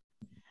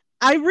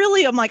 I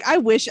really am like, I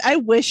wish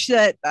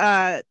that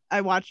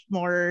I watched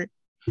more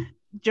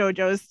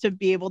JoJo's to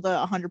be able to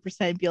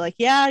 100% be like,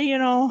 yeah,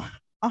 100%.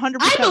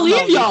 I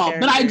believe y'all,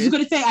 but I was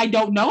going to say I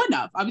don't know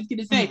enough. I was going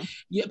to say,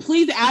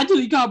 please add to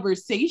the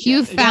conversation.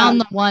 You found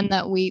the one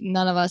that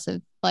none of us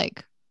have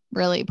like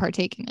really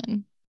partaken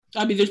in.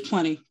 I mean, there's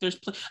plenty.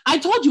 I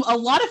told you a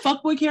lot of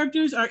fuckboy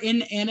characters are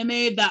in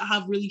anime that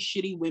have really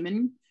shitty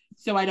women,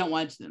 so I don't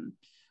watch them.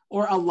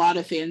 Or a lot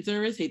of fan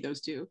service hate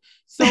those too.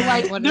 So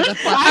like,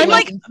 I'm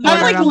like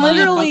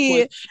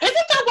literally. Isn't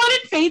there one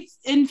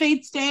in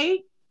Fate's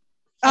Stay?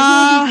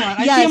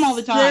 I see them all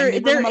the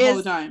time. There is all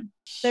the time.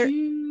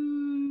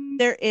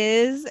 There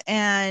is,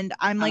 and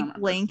I'm like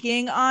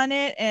blanking on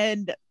it,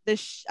 and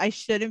I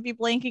shouldn't be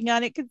blanking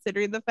on it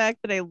considering the fact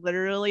that I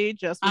literally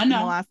just within the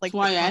last like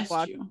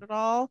watched it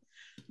all.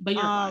 But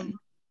you're fine.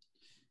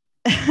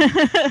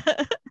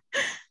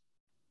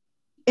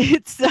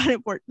 It's not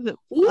important.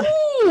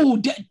 Ooh,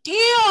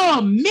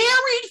 damn!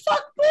 Married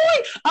fuckboy,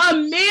 a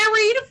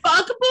married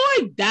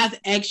fuckboy. That's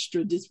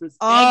extra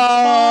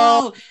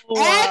disrespectful.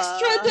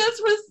 Extra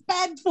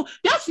disrespectful.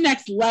 That's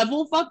next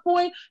level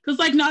fuckboy. Because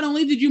like, not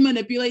only did you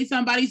manipulate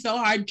somebody so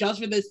hard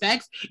just for the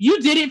sex, you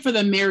did it for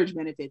the marriage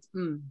benefits.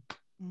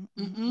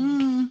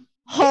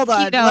 Hold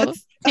on. Hold on.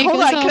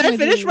 Can I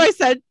finish my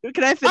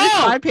paragraph?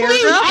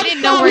 I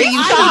didn't know where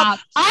you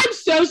stopped. I'm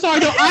so sorry.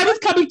 No, I was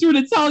coming through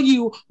to tell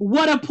you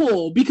what a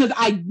pull because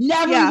I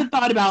never even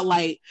thought about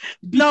Light.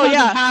 Because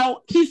of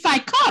how he's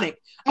psychotic.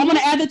 I want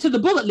to add that to the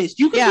bullet list.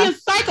 You can be a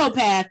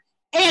psychopath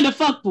and a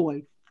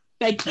fuckboy.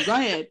 Thank you. Go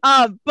ahead.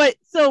 But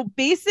so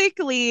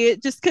basically,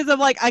 just because I'm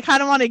like, I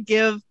kind of want to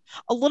give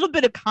a little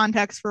bit of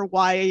context for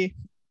why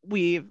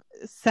we've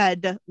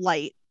said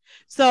Light.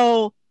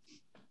 So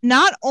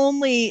not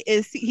only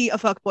is he a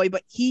fuckboy,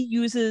 but he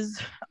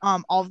uses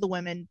all of the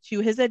women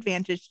to his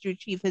advantage to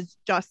achieve his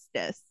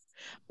justice.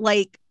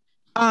 Like,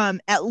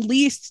 at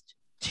least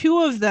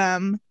 2 of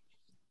them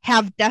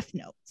have death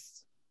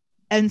notes.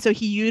 And so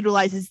he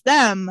utilizes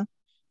them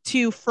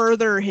to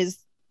further his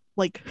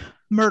like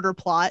murder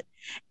plot.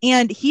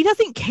 And he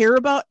doesn't care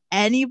about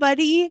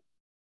anybody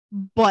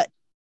but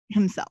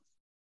himself.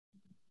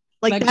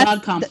 Like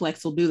God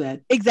complex will do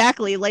that.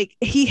 Exactly. Like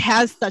he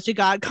has such a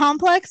God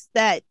complex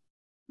that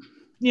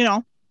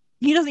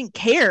he doesn't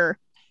care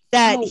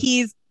that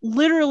he's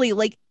literally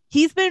like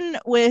he's been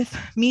with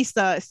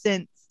Misa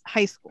since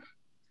high school.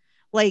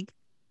 Like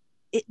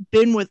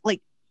they're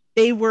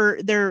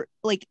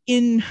like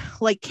in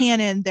like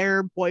canon,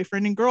 their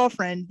boyfriend and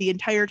girlfriend the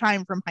entire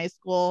time from high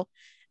school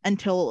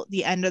until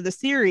the end of the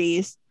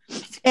series.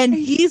 And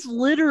he's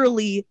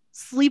literally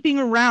sleeping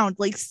around,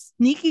 like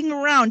sneaking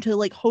around to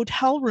like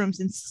hotel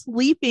rooms and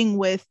sleeping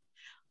with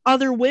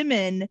other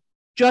women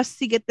just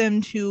to get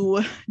them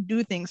to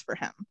do things for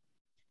him.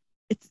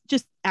 It's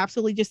just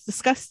absolutely just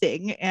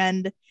disgusting.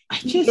 And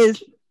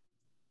it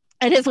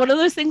is one of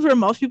those things where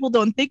most people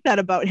don't think that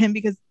about him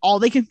because all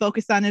they can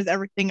focus on is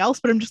everything else.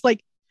 But I'm just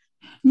like,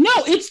 no,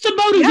 it's the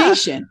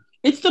motivation.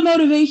 It's the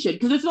motivation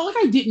because it's not like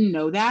I didn't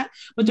know that.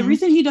 But the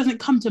reason he doesn't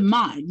come to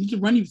mind, you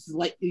can run you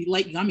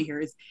light yummy here,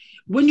 is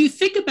when you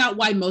think about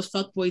why most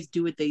fuckboys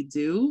do what they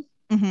do,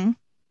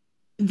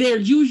 they're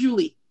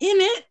usually in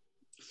it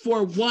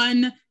for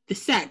 1, the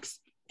sex,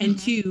 and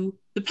 2,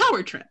 the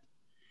power trip.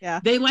 Yeah.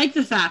 They like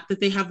the fact that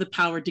they have the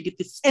power to get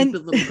this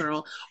stupid little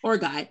girl or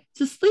guy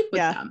to sleep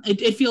with them.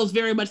 It feels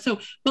very much so.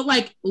 But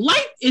like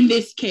Light in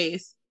this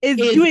case is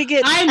doing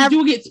it. I'm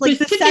doing it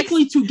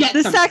specifically to get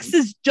the sex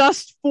is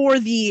just for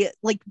the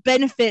like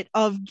benefit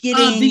of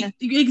getting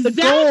the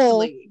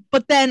goal,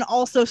 but then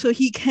also so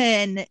he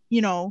can,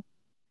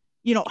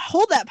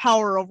 hold that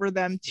power over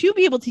them to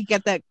be able to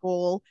get that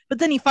goal. But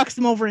then he fucks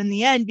them over in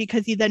the end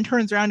because he then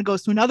turns around and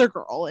goes to another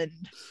girl, and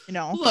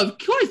Well, of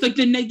course, like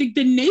the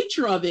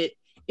nature of it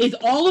is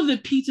all of the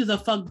pieces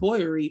of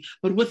fuckboyery,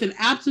 but with an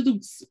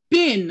absolute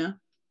spin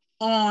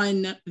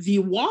on the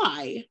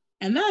why,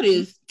 and that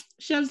is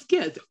chef's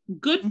kiss.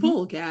 Good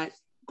pull, Kat.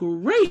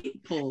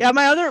 Great pull. Yeah,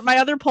 my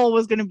other poll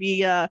was gonna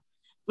be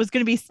was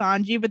going to be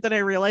Sanji, but then I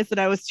realized that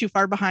I was too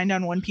far behind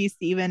on One Piece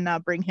to even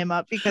bring him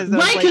up because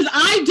because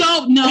I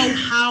don't know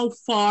how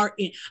far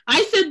in.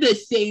 I said the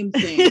same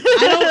thing.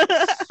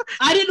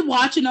 I didn't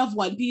watch enough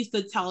One Piece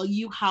to tell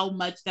you how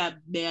much that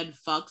man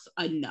fucks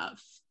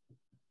enough.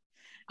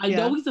 I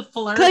know he's a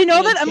flirt. I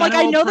know that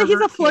I know that he's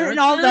a flirt and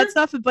all of that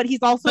stuff, but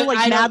he's also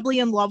madly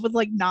in love with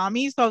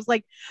Nami. So I was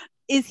like,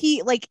 is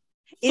he like?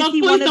 Is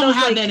he one of those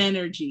have that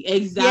energy?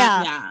 Exactly.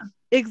 Yeah.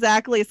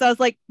 Exactly. So I was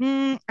like,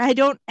 I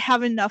don't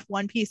have enough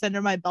One Piece under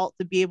my belt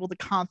to be able to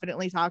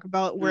confidently talk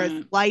about.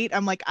 Whereas Light,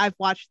 I'm like, I've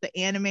watched the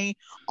anime,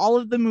 all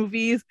of the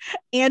movies,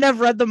 and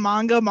I've read the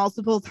manga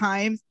multiple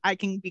times. I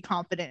can be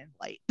confident in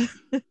Light.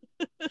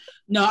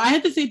 No, I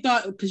had the same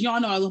thought because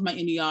y'all know I love my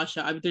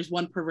Inuyasha. There's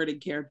one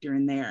perverted character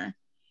in there,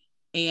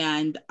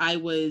 and I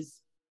was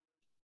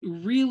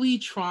really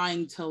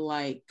trying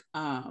to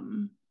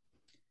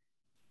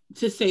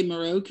to say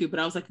Moroku, but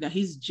I was like, no,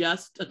 he's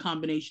just a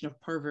combination of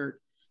pervert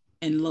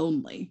and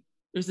lonely.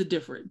 There's a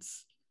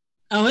difference.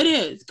 Oh, it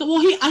is.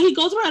 Well, he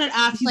goes around and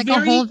asks. He's like a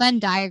whole Venn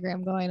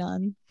diagram going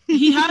on.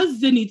 He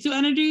has Zenitsu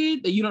energy.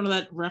 That you don't know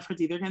that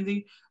reference either,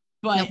 Kenzie.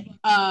 But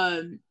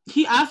nope.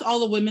 He asks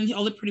all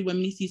the pretty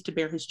women he sees to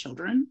bear his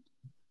children.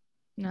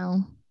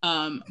 No.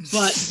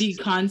 But the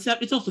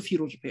concept, it's also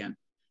feudal Japan.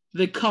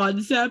 The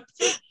concept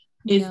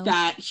is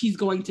that he's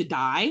going to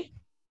die,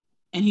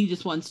 and he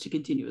just wants to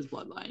continue his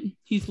bloodline.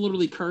 He's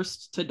literally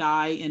cursed to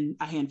die in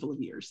a handful of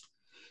years.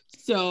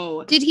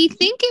 So did he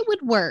think it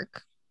would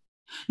work?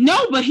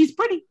 No, but he's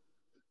pretty.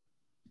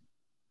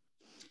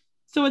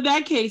 So in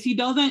that case,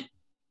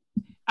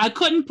 I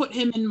couldn't put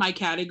him in my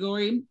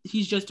category.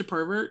 He's just a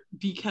pervert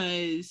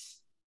because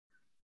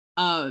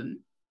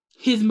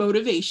his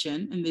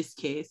motivation in this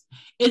case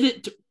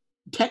isn't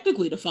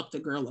technically to fuck the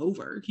girl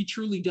over. He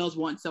truly does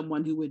want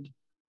someone who would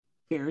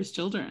bear his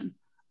children.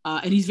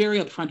 And he's very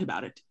upfront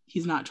about it.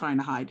 He's not trying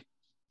to hide.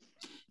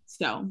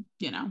 So,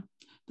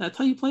 that's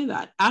how you play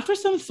that. After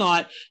some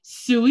thought,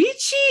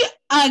 Shuichi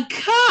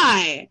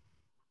Akai.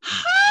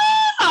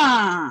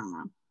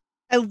 Ha!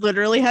 I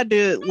literally had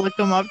to look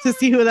him up to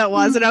see who that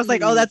was, and I was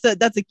like, "Oh, that's a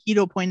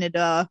Keto pointed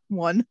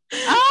one."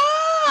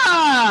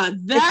 That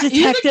Detective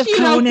is a Keto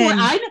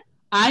Conan.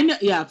 I know.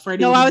 Yeah, for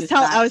anyone. No, I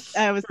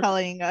was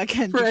telling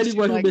Ken. For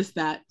anyone who missed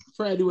that.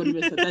 For anyone who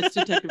missed that, that's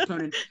Detective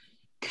Conan.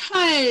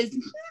 Cause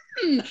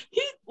no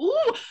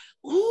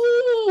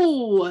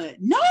Inuit.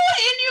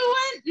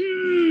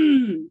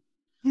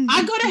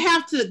 I'm gonna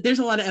have to. There's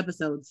a lot of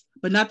episodes,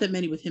 but not that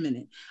many with him in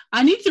it.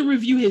 I need to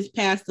review his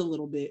past a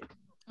little bit.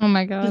 Oh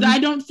my god! Because I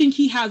don't think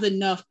he has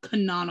enough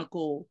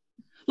canonical.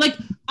 I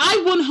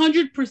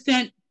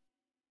 100%.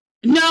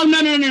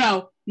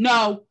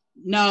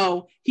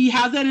 No. He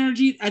has that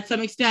energy at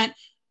some extent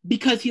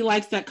because he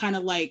likes that kind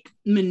of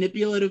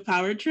manipulative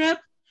power trip,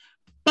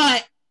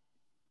 but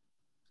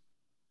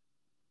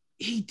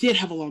he did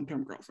have a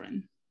long-term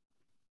girlfriend.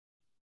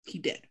 He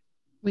did.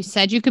 We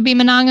said you could be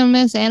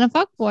monogamous and a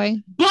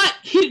fuckboy. But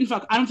he didn't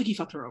fuck. I don't think he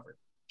fucked her over.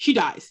 She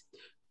dies.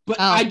 But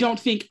I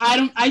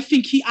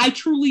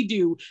truly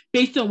do,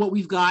 based on what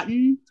we've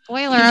gotten.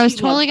 Spoiler, I was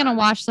totally going to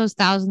watch those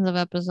thousands of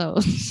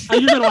episodes.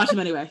 You're going to watch them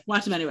anyway.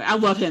 I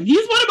love him.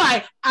 He's one of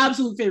my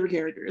absolute favorite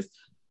characters.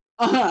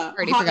 Hot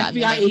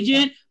FBI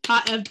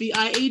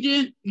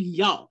agent.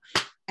 Yo.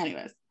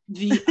 Anyways,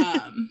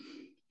 damn.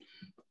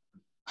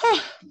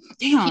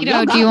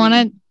 Keto, do you want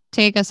to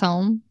take us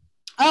home?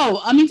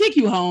 Oh, take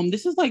you home.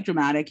 This is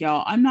dramatic,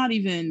 y'all. I'm not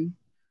even.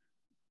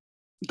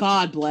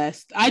 God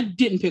bless. I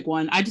didn't pick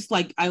one. I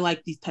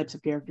like these types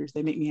of characters.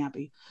 They make me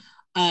happy.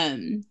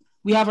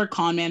 We have our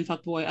con man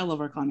fuckboy. I love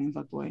our con man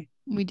fuckboy.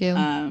 We do.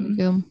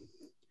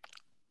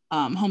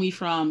 Homie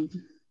from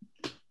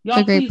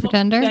The Great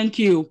Pretender. Thank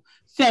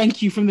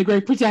you from The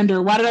Great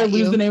Pretender. Why did I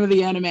lose the name of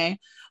the anime?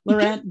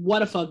 Laurent,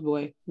 what a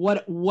fuckboy.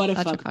 What a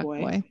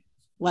fuckboy.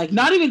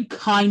 Not even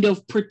kind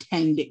of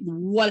pretending.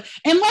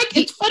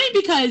 It's funny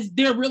because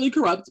they're really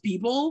corrupt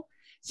people.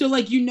 So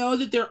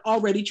that they're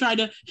already trying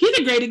to. He's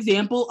a great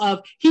example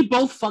of he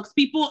both fucks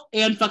people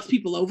and fucks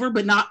people over,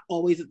 but not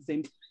always at the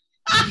same time.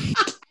 I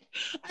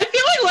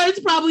feel like Lawrence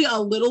probably a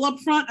little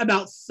upfront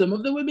about some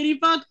of the women he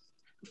fucks,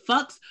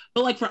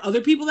 but for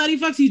other people that he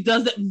fucks, he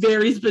does that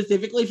very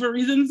specifically for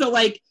reasons. So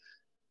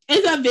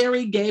it's not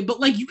very gay,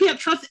 but you can't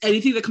trust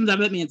anything that comes out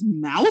of that man's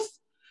mouth.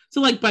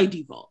 So by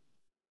default,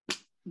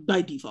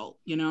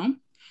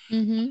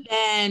 Mm-hmm.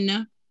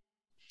 Then.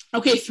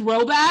 Okay,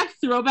 throwback,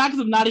 because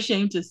I'm not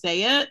ashamed to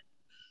say it.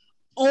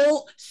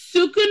 Old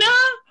Sukuna,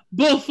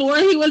 before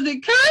he was a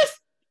curse,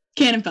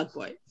 canon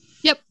fuckboy.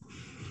 Yep.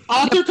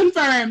 Author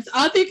confirms.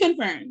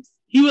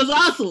 He was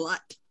a slut.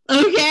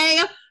 Okay?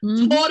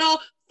 Mm-hmm. Total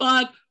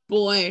fuck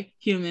boy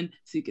human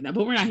Sukuna.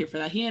 But we're not here for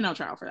that. He ain't no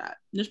trial for that.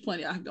 There's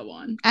plenty I can go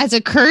on. As a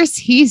curse,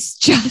 he's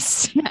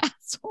just an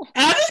asshole.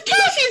 As a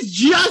curse, he's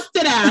just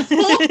an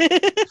asshole.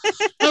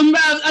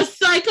 A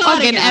psychotic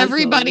fucking asshole,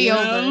 everybody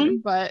over,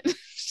 but...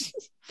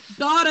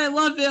 God, I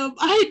love him.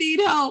 I need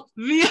help.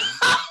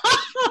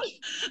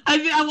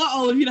 I want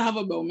all of you to have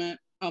a moment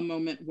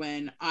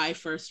when I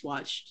first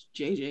watched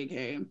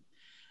JJK,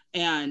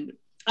 and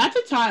At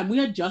the time, we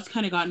had just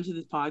kind of gotten to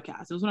this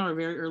podcast. It was one of our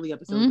very early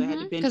episodes. I had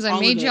to binge because I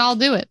made y'all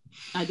do it.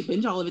 I had to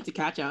binge all of it to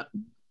catch up.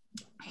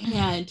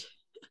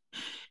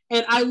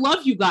 And I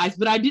love you guys,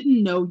 but I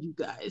didn't know you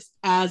guys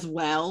as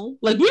well.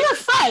 Like, we were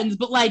friends,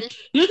 but like,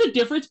 there's a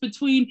difference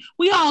between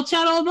we all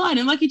chat online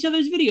and like each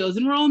other's videos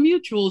and we're all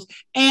mutuals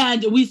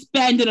and we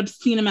spend an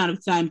obscene amount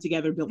of time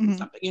together building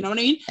something. You know what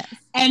I mean? Yes.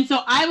 And so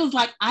I was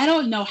like, I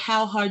don't know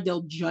how hard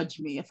they'll judge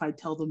me if I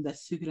tell them that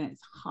Sukuna is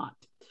hot.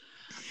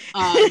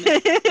 So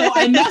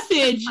I'm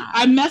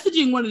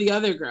messaging one of the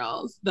other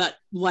girls that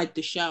like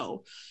the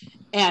show,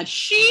 and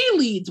she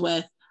leads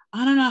with,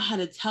 I don't know how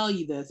to tell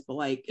you this, but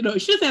like, you know,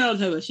 she doesn't know how to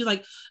tell you this. She's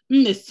like,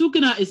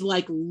 Sukuna is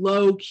like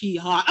low key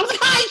hot. I was like,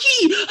 high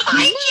key,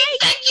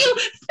 thank you.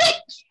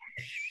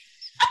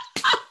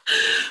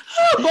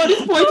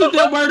 Bonus points if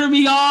they'll murder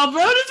me, y'all.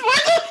 Bonus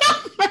points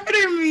if they'll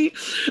murder me.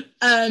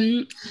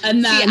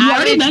 And then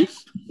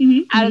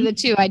out of the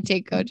two, I'd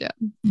take Gojo.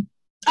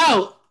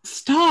 Oh,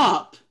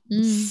 stop.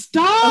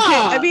 Stop.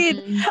 Okay, I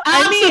mean,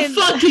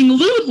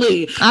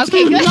 absolutely.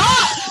 Okay, do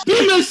not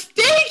be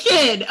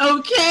mistaken.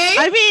 Okay.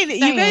 I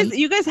mean,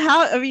 you guys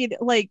have. I mean,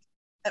 like,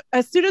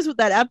 as soon as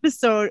that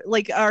episode,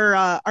 like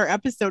our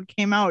episode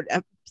came out,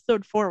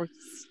 episode 4 was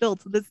still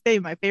to this day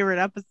my favorite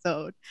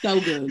episode.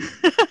 So good.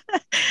 It's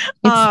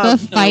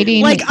the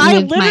fighting. Like, I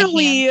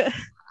literally.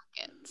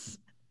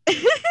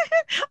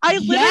 I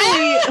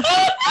literally.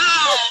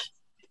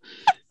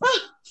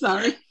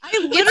 Sorry.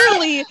 I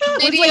literally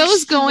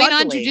videos going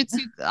on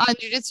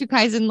Jujutsu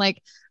Kaisen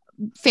like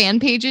fan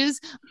pages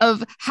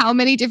of how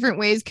many different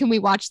ways can we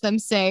watch them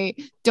say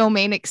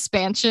domain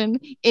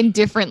expansion in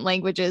different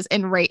languages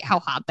and rate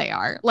how hot they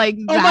are. Like,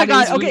 oh my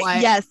god, okay,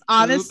 yes,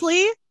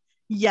 honestly,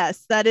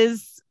 yes, that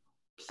is,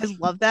 I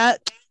love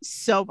that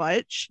so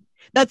much.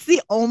 That's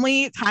the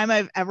only time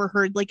I've ever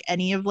heard like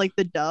any of like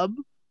the dub.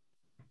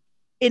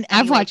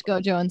 I've watched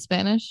Gojo in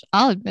Spanish.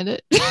 I'll admit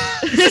it.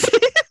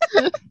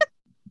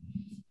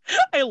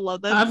 I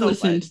love that. I've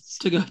listened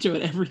to Gojo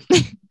at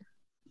everything.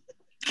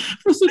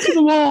 Listen to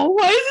the wall.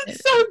 Why is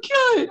it so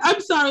good? I'm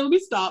sorry. Let me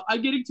stop.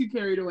 I'm getting too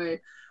carried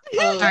away.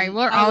 All right,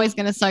 we're always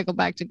gonna cycle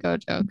back to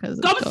Gojo because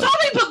I'm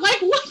sorry, but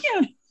like, look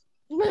at him.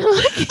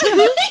 Look at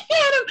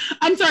him.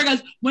 I'm sorry,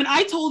 guys. When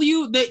I told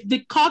you that the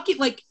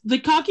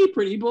cocky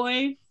pretty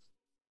boy,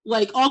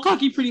 like all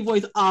cocky pretty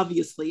boys,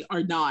 obviously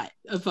are not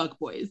a fuck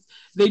boys.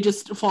 They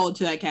just fall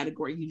into that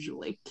category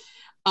usually.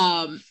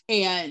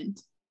 And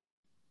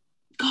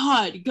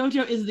God,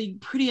 Gojo is the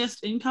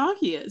prettiest and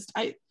cockiest.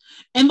 But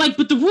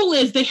the rule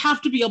is they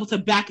have to be able to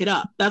back it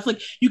up. That's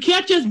like, you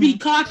can't just be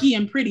cocky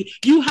and pretty.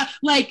 You have,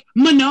 like,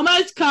 Monoma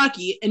is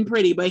cocky and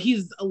pretty, but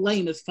he's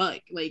lame as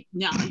fuck. Like,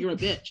 nah, you're a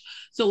bitch.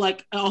 So,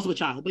 like, also a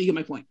child, but you get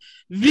my point.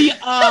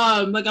 Like,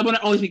 I'm gonna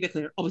always make that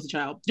clear. Always a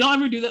child. Don't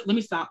ever do that. Let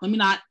me stop. Let me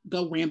not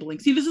go rambling.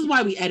 See, this is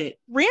why we edit.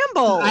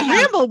 Ramble.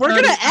 We're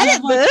gonna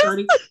edit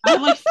this. I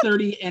have like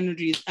 30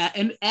 energies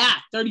and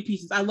 30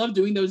 pieces. I love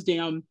doing those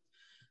damn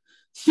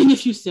sing a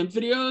few simp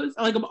videos.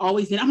 I'm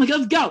always in. I'm like,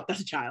 let's go. That's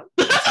a child.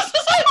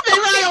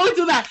 I always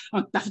do that.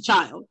 Oh, that's a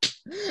child.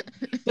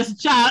 That's a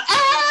child.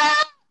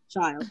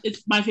 Child.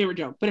 It's my favorite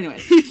joke. But anyway.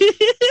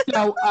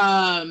 So,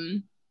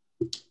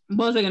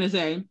 what was I gonna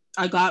say?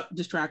 I got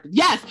distracted.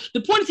 Yes,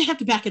 the point is they have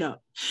to back it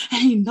up,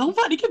 and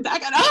nobody can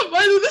back it up.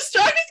 I'm the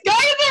strongest guy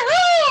in the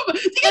room.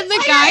 And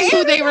the guy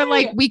who they were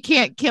like, we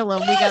can't kill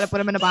him. We gotta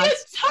put him in a box.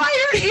 The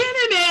entire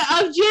internet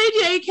of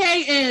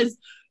JJK is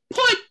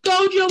put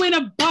Gojo in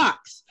a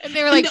box. And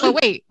they were like, but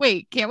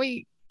wait, can't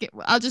we?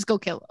 I'll just go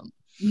kill him.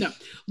 No,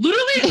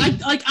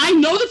 literally, I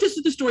know that this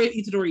is the story of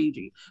Itadori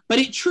Yuji, but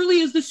it truly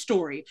is the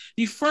story.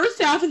 The first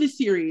half of the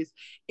series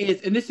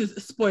is, and this is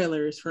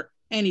spoilers for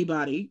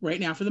anybody right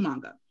now for the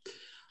manga.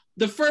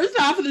 The first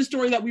half of the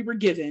story that we were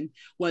given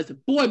was,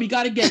 boy, we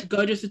got to get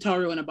Gojo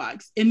Satoru in a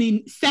box. And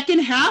the second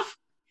half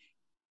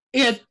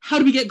is, how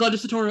do we get Gojo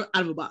Satoru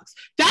out of a box?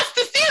 That's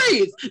the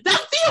series.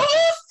 That's the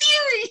whole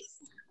series.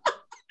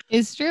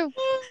 It's true.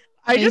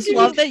 I just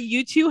love that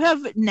you two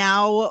have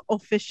now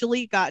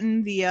officially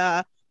gotten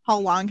the how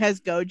long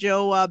has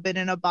Gojo been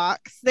in a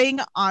box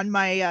thing on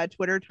my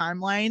Twitter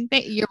timeline.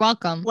 You're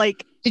welcome.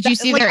 Like, did you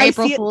see their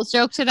April Fool's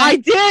joke today? I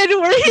did.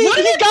 Where he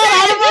got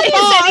out of a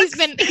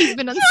box. He's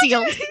been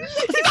unsealed.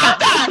 Stop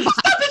that,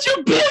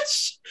 you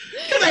bitch.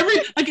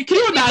 Can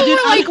you imagine?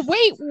 Like,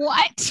 wait,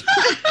 what?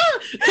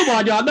 Come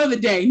on, y'all. Know the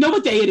day. Know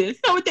what day it is.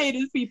 Know what day it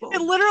is, people.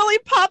 It literally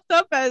popped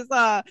up as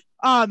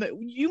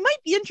you might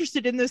be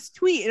interested in this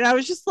tweet, and I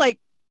was just like,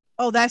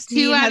 oh, that's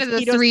 2 out of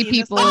the 3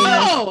 people.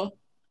 Oh,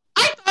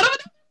 I thought it was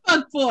a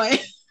fuck boy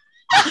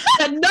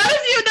that none of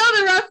you know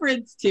the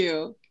reference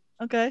to.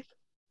 Okay,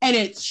 and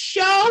it's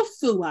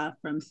Shofua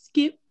from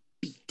Skip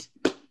Beat.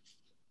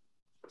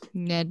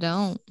 No,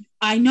 don't.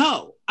 I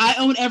know. I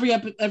own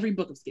every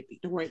book of Skip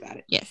Beat. Don't worry about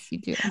it. Yes, you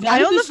do.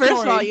 I own the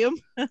first volume.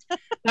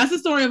 That's the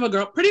story of a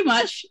girl. Pretty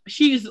much,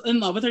 she's in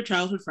love with her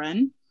childhood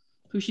friend,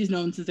 who she's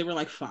known since they were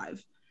like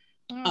 5.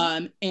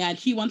 And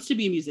he wants to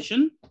be a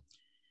musician.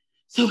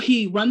 So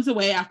he runs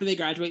away after they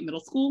graduate middle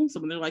school. So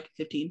when they're like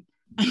 15,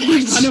 and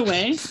they run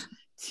away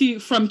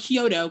from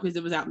Kyoto, because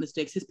it was out in the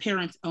sticks. His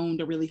parents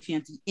owned a really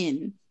fancy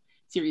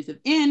series of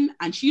inn,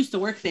 and she used to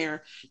work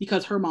there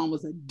because her mom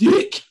was a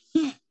dick.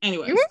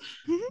 Anyways,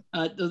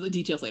 the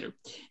details later.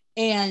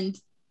 And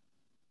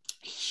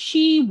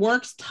she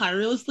works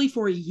tirelessly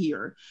for a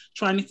year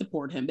trying to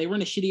support him. They were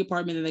in a shitty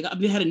apartment,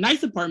 and they had a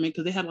nice apartment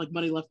because they had like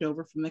money left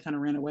over from they kind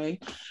of ran away.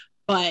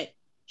 But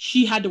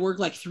she had to work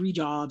like 3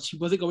 jobs. She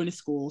wasn't going to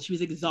school. She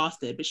was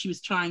exhausted, but she was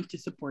trying to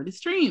support his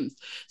dreams.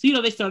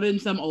 So, they started in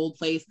some old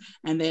place,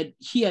 and then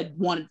he had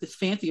wanted this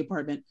fancy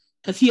apartment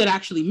because he had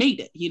actually made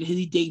it. He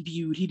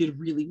debuted. He did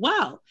really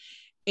well.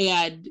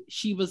 And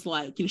she was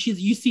like, you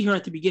see her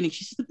at the beginning.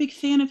 She's just a big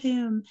fan of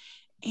him.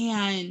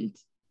 And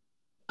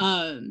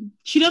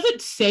she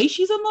doesn't say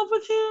she's in love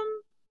with him.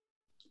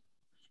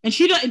 And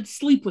she doesn't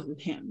sleep with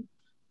him.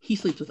 He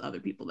sleeps with other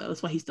people, though.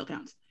 That's why he still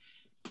counts.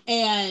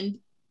 And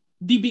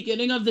the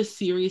beginning of the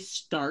series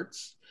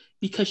starts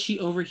because she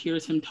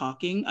overhears him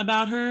talking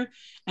about her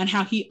and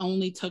how he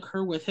only took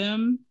her with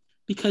him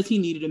because he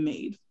needed a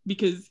maid,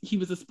 because he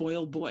was a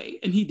spoiled boy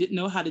and he didn't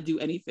know how to do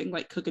anything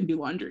like cook and do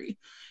laundry.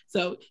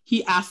 So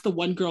he asked the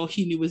one girl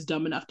he knew was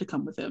dumb enough to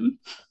come with him.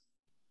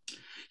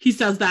 He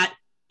says that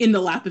in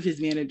the lap of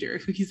his manager,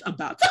 who he's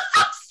about to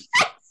have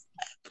sex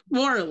with,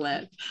 more or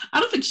less.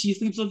 I don't think she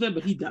sleeps with him,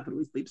 but he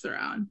definitely sleeps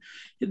around.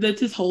 That's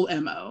his whole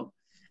MO.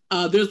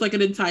 There's like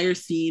an entire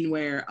scene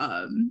where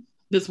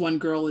this one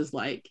girl is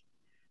like,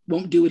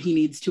 won't do what he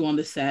needs to on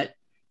the set.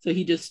 So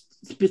he just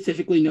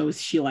specifically knows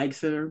she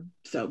likes her.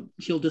 So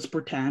he'll just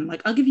pretend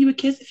like, I'll give you a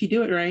kiss if you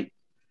do it right.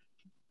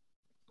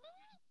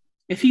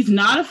 If he's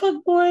not a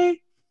fuck boy,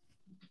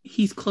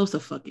 he's close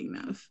to fucking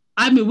enough.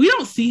 I mean, we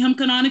don't see him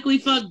canonically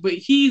fuck, but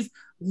he's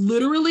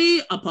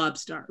literally a pop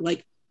star.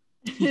 Like,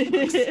 you know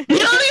what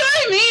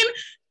I mean?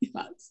 He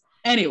fucks.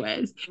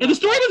 Anyways, if the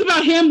story was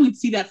about him, we'd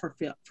see that for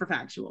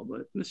factual,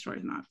 but the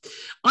story's not.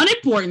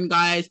 Unimportant,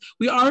 guys.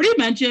 We already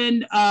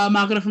mentioned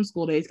Makina from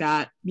School Days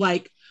got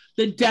like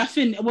the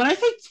when I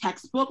say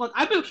textbook, like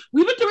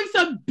we've been doing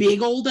some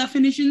big old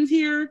definitions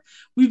here.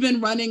 We've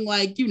been running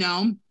like,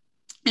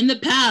 in the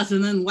past,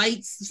 and then light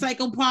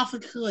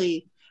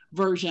psychopathically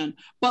version,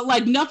 but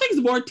like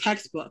nothing's more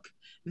textbook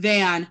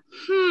than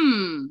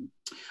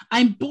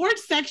I'm bored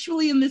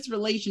sexually in this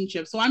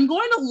relationship, so I'm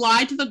going to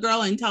lie to the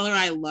girl and tell her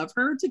I love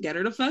her to get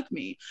her to fuck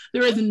me.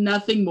 There is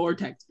nothing more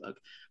textbook.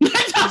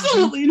 There's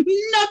absolutely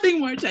nothing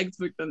more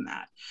textbook than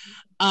that.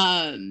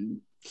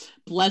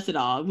 Bless it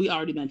all. We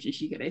already mentioned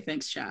Shigure.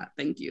 Thanks, chat.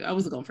 Thank you. I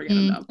wasn't going to forget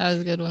him, though. That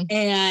was a good one.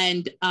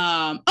 And,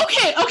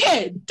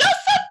 okay. Does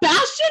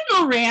Sebastian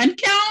Moran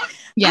count?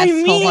 Yes,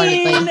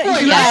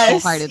 wholeheartedly.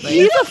 Yes, wholeheartedly.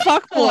 He's a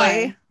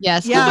fuckboy.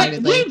 Yes,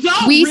 wholeheartedly.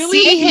 We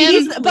see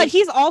him, but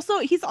he's also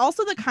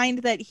the kind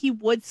that he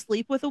would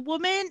sleep with a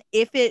woman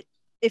if it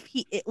was.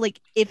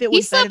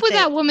 He slept with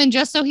that woman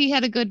just so he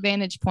had a good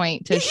vantage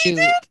point to shoot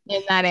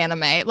in that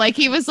anime. Like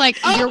he was like,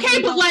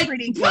 okay, but like,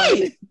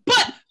 right.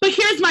 But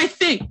here's my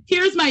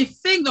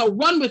thing. Though,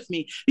 run with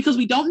me, because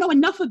we don't know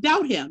enough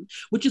about him,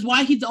 which is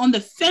why he's on the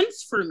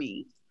fence for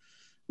me.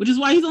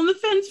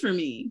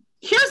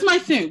 Here's my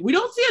thing. We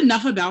don't see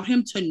enough about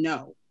him to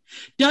know.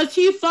 Does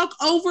he fuck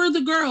over the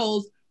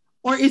girls,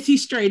 or is he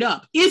straight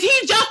up? Is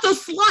he just a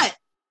slut,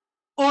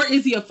 or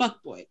is he a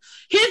fuckboy?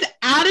 His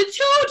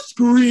attitude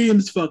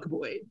screams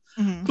fuckboy,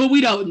 but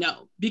we don't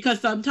know, because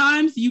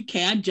sometimes you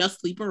can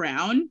just sleep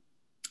around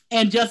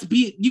and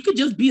you could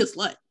just be a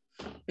slut.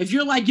 If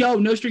you're like, yo,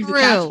 no strings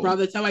attached, bro,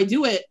 that's how I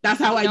do it. That's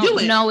how I do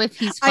it. No, if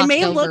he's I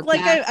may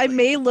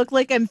look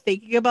like I'm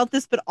thinking about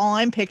this, but all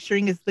I'm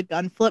picturing is the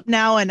gun flip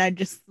now, and I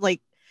just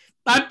like.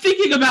 I'm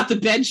thinking about the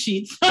bed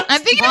sheets.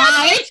 That's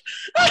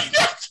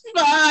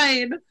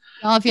fine.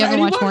 Well, if you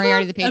haven't watched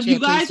Moriarty the Patriot,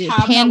 please do.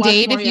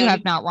 Candide, if you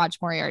have not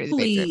watched Moriarty the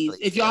Patriot, please.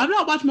 If y'all have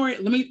not watched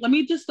Moriarty, let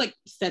me just like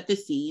set the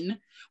scene.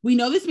 We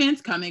know this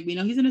man's coming. We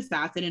know he's an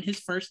assassin, and his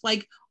first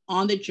like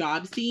on the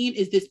job scene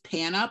is this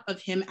pan up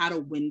of him at a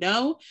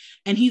window,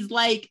 and he's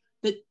like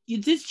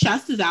his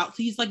chest is out,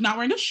 so he's like not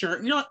wearing a shirt.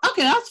 And you're like,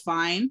 okay, that's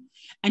fine.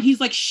 And he's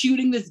like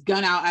shooting this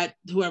gun out at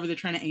whoever they're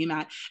trying to aim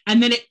at.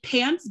 And then it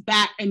pans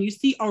back, and you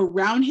see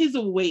around his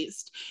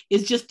waist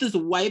is just this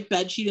white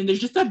bed sheet, and there's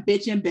just a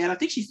bitch in bed. I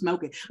think she's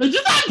smoking. There's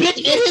just a bitch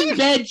in his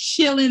bed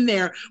chilling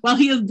there while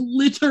he is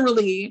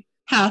literally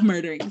half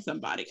murdering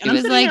somebody. And he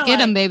was like, get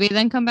him, baby,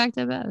 then come back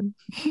to bed.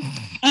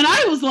 And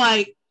I was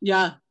like,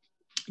 yeah,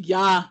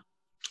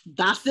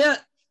 that's it.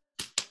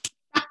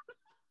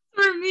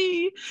 For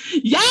me.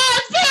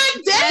 Yes,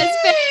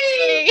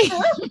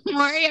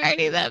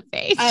 Moriarty the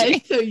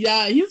Patriot. So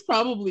yeah, he's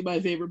probably my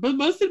favorite. But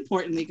most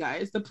importantly,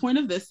 guys, the point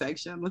of this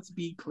section, let's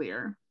be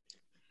clear,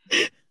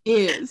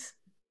 is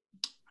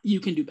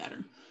you can do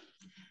better.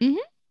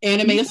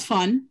 Anime is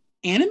fun.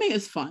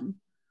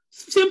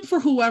 Simp for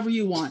whoever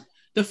you want.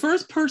 The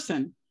first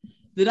person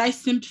that I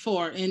simped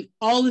for in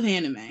all of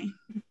anime.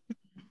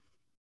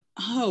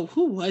 Oh,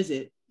 who was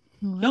it?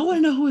 Y'all want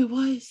to know who it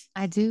was?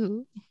 I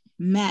do.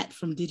 Matt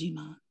from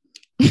Digimon.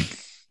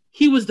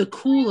 He was the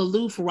cool,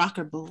 aloof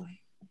rocker boy.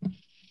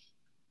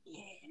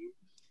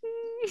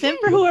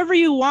 Simp for whoever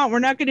you want. We're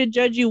not going to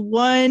judge you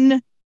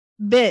one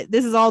bit.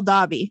 This is all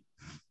Dobby.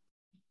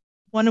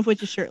 One of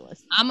which is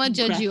shirtless. I'm gonna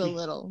judge you a Exactly.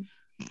 little.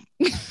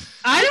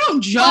 I don't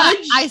But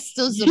judge I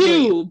still support you.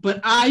 you, but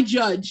I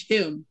judge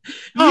him.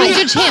 I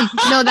judge him.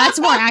 No, that's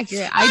more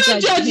accurate. I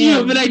don't judge you,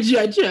 him. but I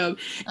judge him.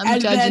 I'm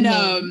And judging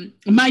then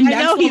him. my I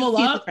next know he's level a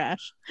piece of up.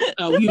 trash.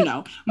 Oh, you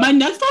know. My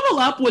next level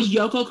up was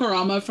Yoko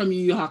Kurama from Yu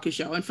Yu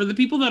Hakusho. And for the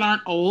people that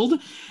aren't old,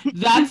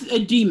 that's a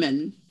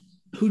demon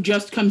who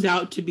just comes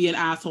out to be an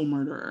asshole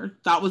murderer.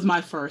 That was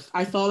my first.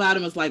 I saw that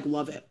and was like,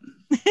 love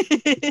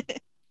it.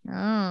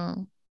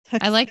 Oh,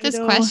 I like this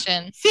Tuxedo.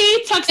 question.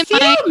 See,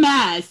 Tuxedo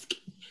Mask.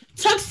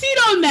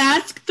 Tuxedo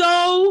Mask,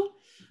 though,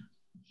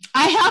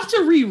 I have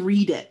to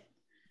reread it.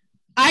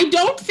 I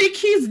don't think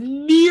he's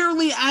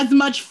nearly as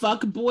much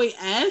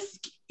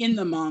fuckboy-esque in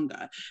the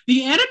manga.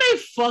 The anime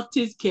fucked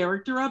his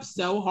character up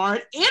so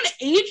hard and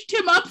aged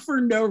him up for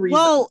no reason.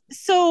 Well,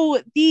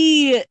 so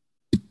the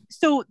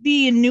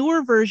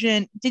newer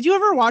version. Did you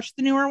ever watch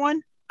the newer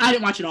one, I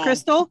didn't watch it all.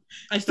 Crystal?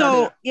 I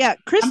started So yeah,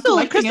 Crystal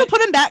collecting it.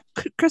 put him back.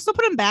 Crystal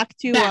put him back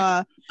to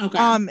Back. Okay.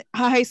 a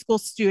high school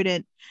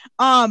student.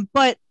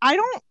 But I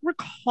don't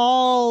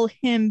recall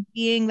him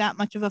being that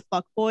much of a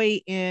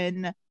fuckboy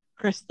in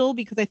Crystal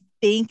because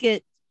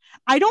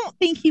I don't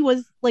think he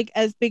was like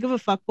as big of a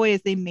fuckboy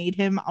as they made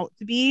him out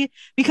to be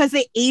because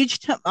they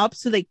aged him up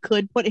so they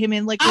could put him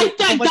in like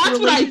that's what I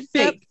relationship.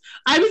 think.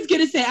 I was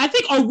gonna say, I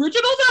think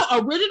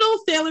original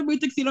Sailor Moon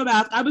Tuxedo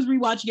Mask. I was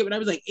rewatching it when I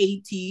was like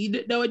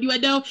 18, no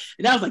innuendo,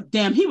 and I was like,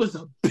 damn, he was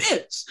a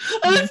bitch.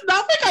 And it's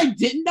not like I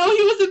didn't know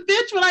he was a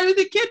bitch when I was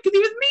a kid because he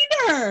was mean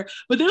to her.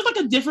 But there's like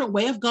a different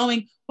way of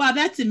going, wow,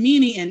 that's a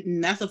meanie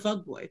and that's a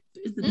fuckboy.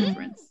 Is the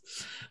difference.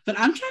 But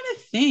I'm trying to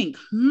think,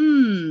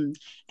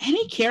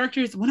 any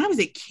characters when I was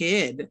a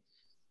kid,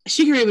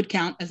 Shigure would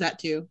count as that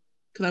too.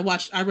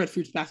 Because I read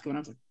Fruits Basket when I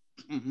was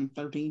like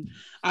 13.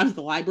 I was at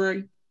the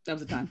library. That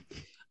was the time.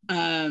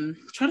 Trying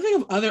to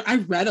think of I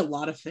read a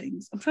lot of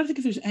things. I'm trying to think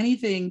if there's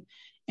anything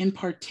in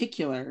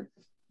particular.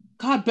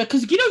 God,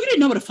 because you didn't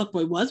know what a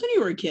fuckboy was when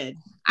you were a kid.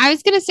 I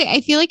was gonna say,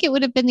 I feel like it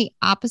would have been the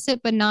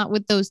opposite, but not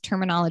with those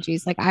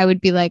terminologies. Like I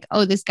would be like,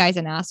 oh, this guy's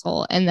an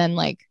asshole, and then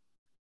like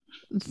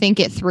think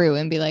it through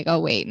and be like, oh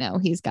wait, no,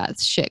 he's got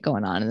shit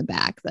going on in the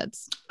back. That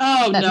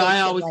I makes it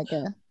always like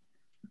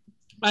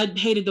I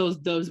hated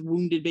those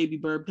wounded baby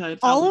bird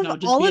types. All I'm of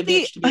be a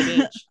the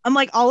bitch. I'm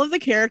like all of the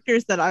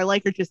characters that I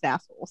like are just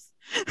assholes.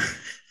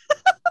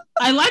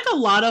 I like a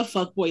lot of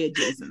fuckboy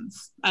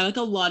adjacents. I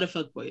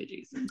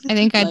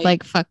think I'd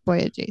like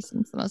fuckboy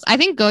adjacents the most. I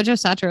think Gojo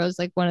Satoru is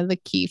like one of the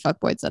key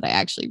fuckboys that I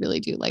actually really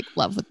do like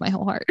love with my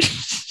whole heart.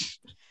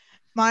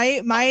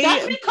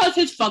 That's because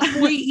his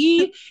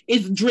fuckboy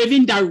is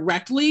driven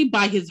directly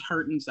by his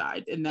hurt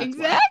inside, and that's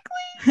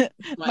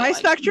my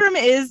spectrum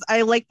is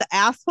I like the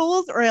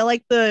assholes or I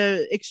like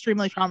the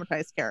extremely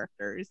traumatized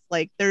characters.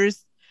 Like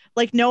there's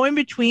like no in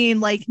between.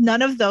 Like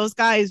none of those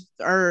guys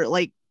are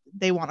like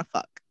they want to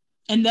fuck.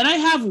 And then I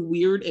have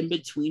weird in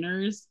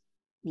betweeners.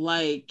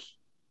 Like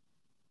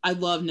I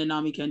love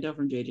Nanami Kento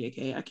from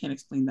JJK. I can't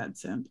explain that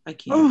simp. I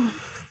can't.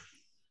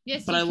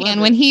 Yes, but you I love can.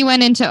 it. When he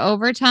went into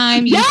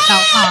overtime, you felt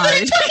hard.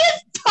 He took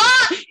his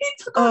time. He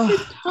took off his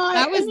tie.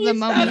 That was and he the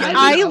moment said,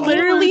 I I know.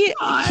 literally,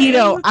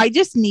 Keto, I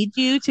just need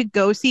you to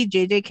go see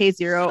JJK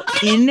Zero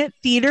in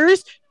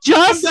theaters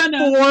just for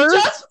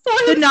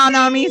the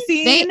Nanami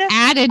scene. They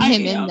added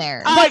him am. in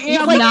there, But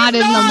am. like, not in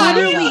the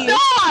literally manga.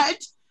 Not.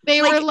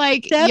 They like, were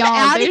like, them y'all,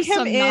 adding there's him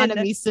some in,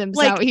 Nanami sims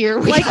like- out here.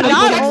 We like, gotta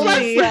not put 'em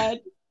only- in.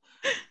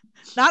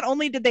 Not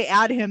only did they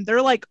add him,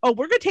 they're like, oh,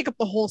 we're gonna take up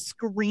the whole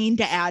screen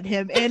to add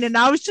him in, and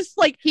I was just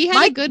like, He had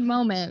my- a good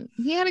moment.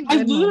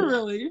 I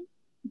literally.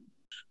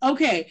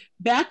 Okay,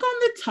 back on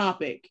the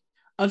topic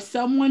of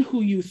someone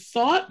who you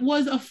thought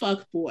was a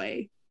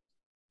fuckboy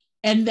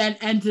and then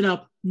ended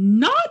up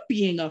not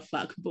being a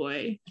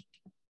fuckboy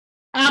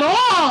at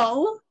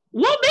all.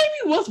 Well,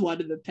 maybe was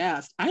one in the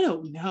past. I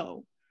don't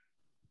know.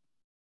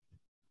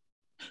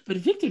 But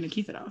Victor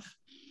Nikiforov.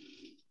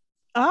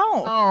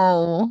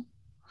 oh,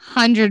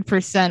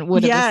 100%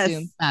 would have Yes.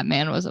 assumed that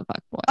man was a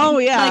fuckboy. oh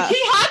yeah, Like he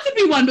had to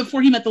be one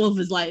before he met the love of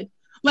his life.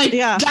 Like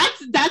Yeah.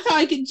 that's how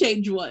I can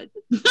change one.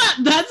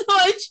 That's how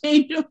I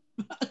change a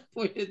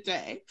fuckboy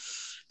today.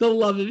 The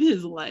love of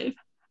his life.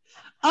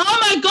 Oh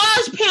my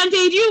gosh,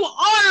 Pandade, you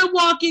are a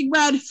walking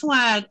red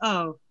flag.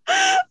 Oh.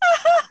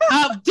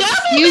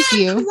 Excuse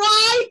you.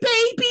 Cry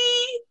baby.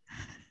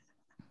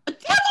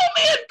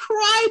 Devilman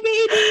cry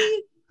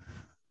baby.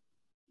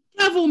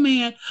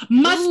 Devilman.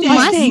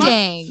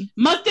 Mustang.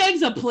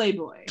 Mustang's a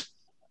playboy.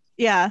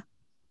 yeah.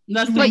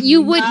 Mustang's But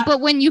you would, not-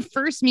 but when you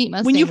first meet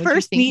Mustang, When you would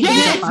first think meet he's a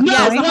Yes, him, fuckboy?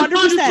 no,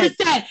 100%.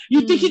 100%.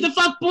 You think he's a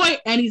fuckboy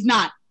and he's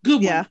not. Good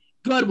one. Yeah.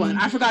 Good one.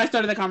 I forgot I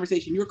started that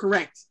conversation. You're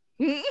correct.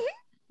 Mhm.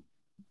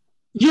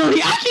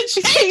 Yuri, I can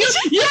change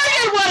him. Yuri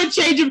didn't want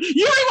to change him.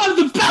 Yuri wanted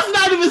the best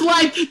night of his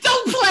life.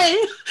 Don't play.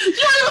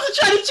 Yuri wasn't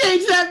trying to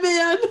change that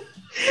man.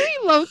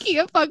 Low-key,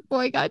 a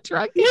fuckboy got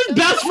drunk. His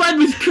best friend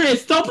was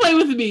Chris. Don't play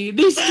with me.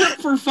 They strip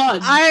for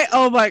fun.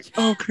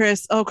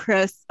 Chris,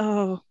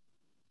 oh.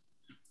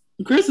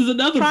 Chris is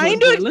another trying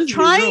fuckboy. Let's be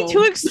trying to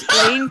real.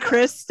 explain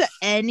Chris to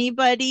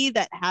anybody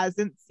that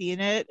hasn't seen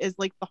it is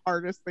like the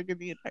hardest thing in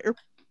the entire.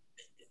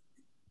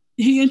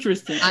 He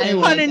interesting. I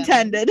Pun like that.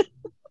 intended.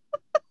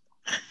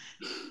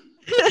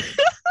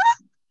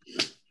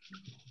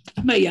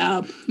 But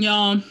yeah,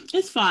 y'all,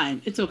 it's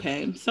fine. It's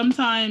okay.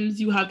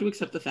 Sometimes you have to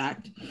accept the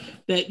fact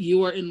that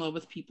you are in love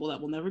with people that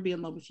will never be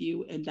in love with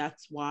you, and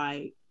that's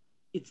why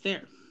it's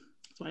there.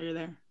 That's why you're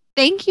there.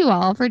 Thank you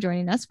all for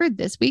joining us for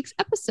this week's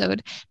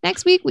episode.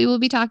 Next week, we will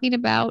be talking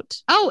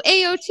about,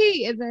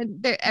 AOT. And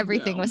then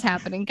everything was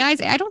happening.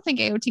 Guys, I don't think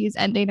AOT is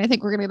ending. I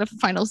think we're going to get a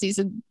final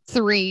season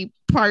 3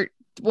 part,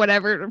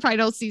 whatever,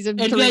 final season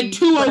And 3. then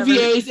 2 whatever.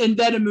 OVAs and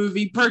then a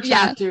movie per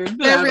chapter. They're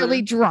Whatever.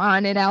 really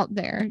drawing it out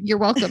there. You're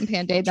welcome,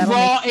 Panday. That'll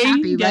make you Drawing,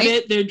 happy, get right?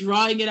 it? They're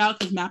drawing it out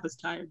because Map is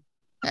tired.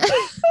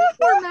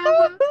 Poor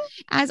Mama.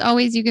 As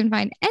always, you can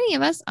find any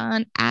of us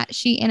on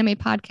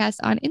 @SheAnimePodcast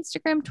on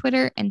Instagram,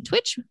 Twitter, and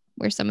Twitch,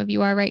 where some of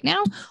you are right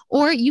now.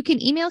 Or you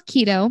can email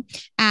Keto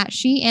at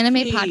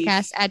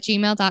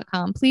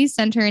SheAnimePodcast@gmail.com. Please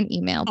send her an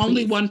email.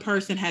 Only please. one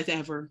person has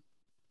ever.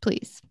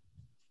 Please.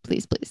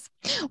 Please, please.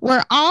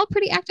 We're all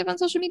pretty active on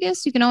social media,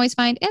 so you can always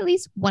find at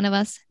least one of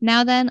us.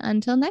 Now then,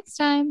 until next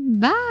time,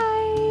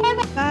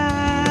 bye. Bye.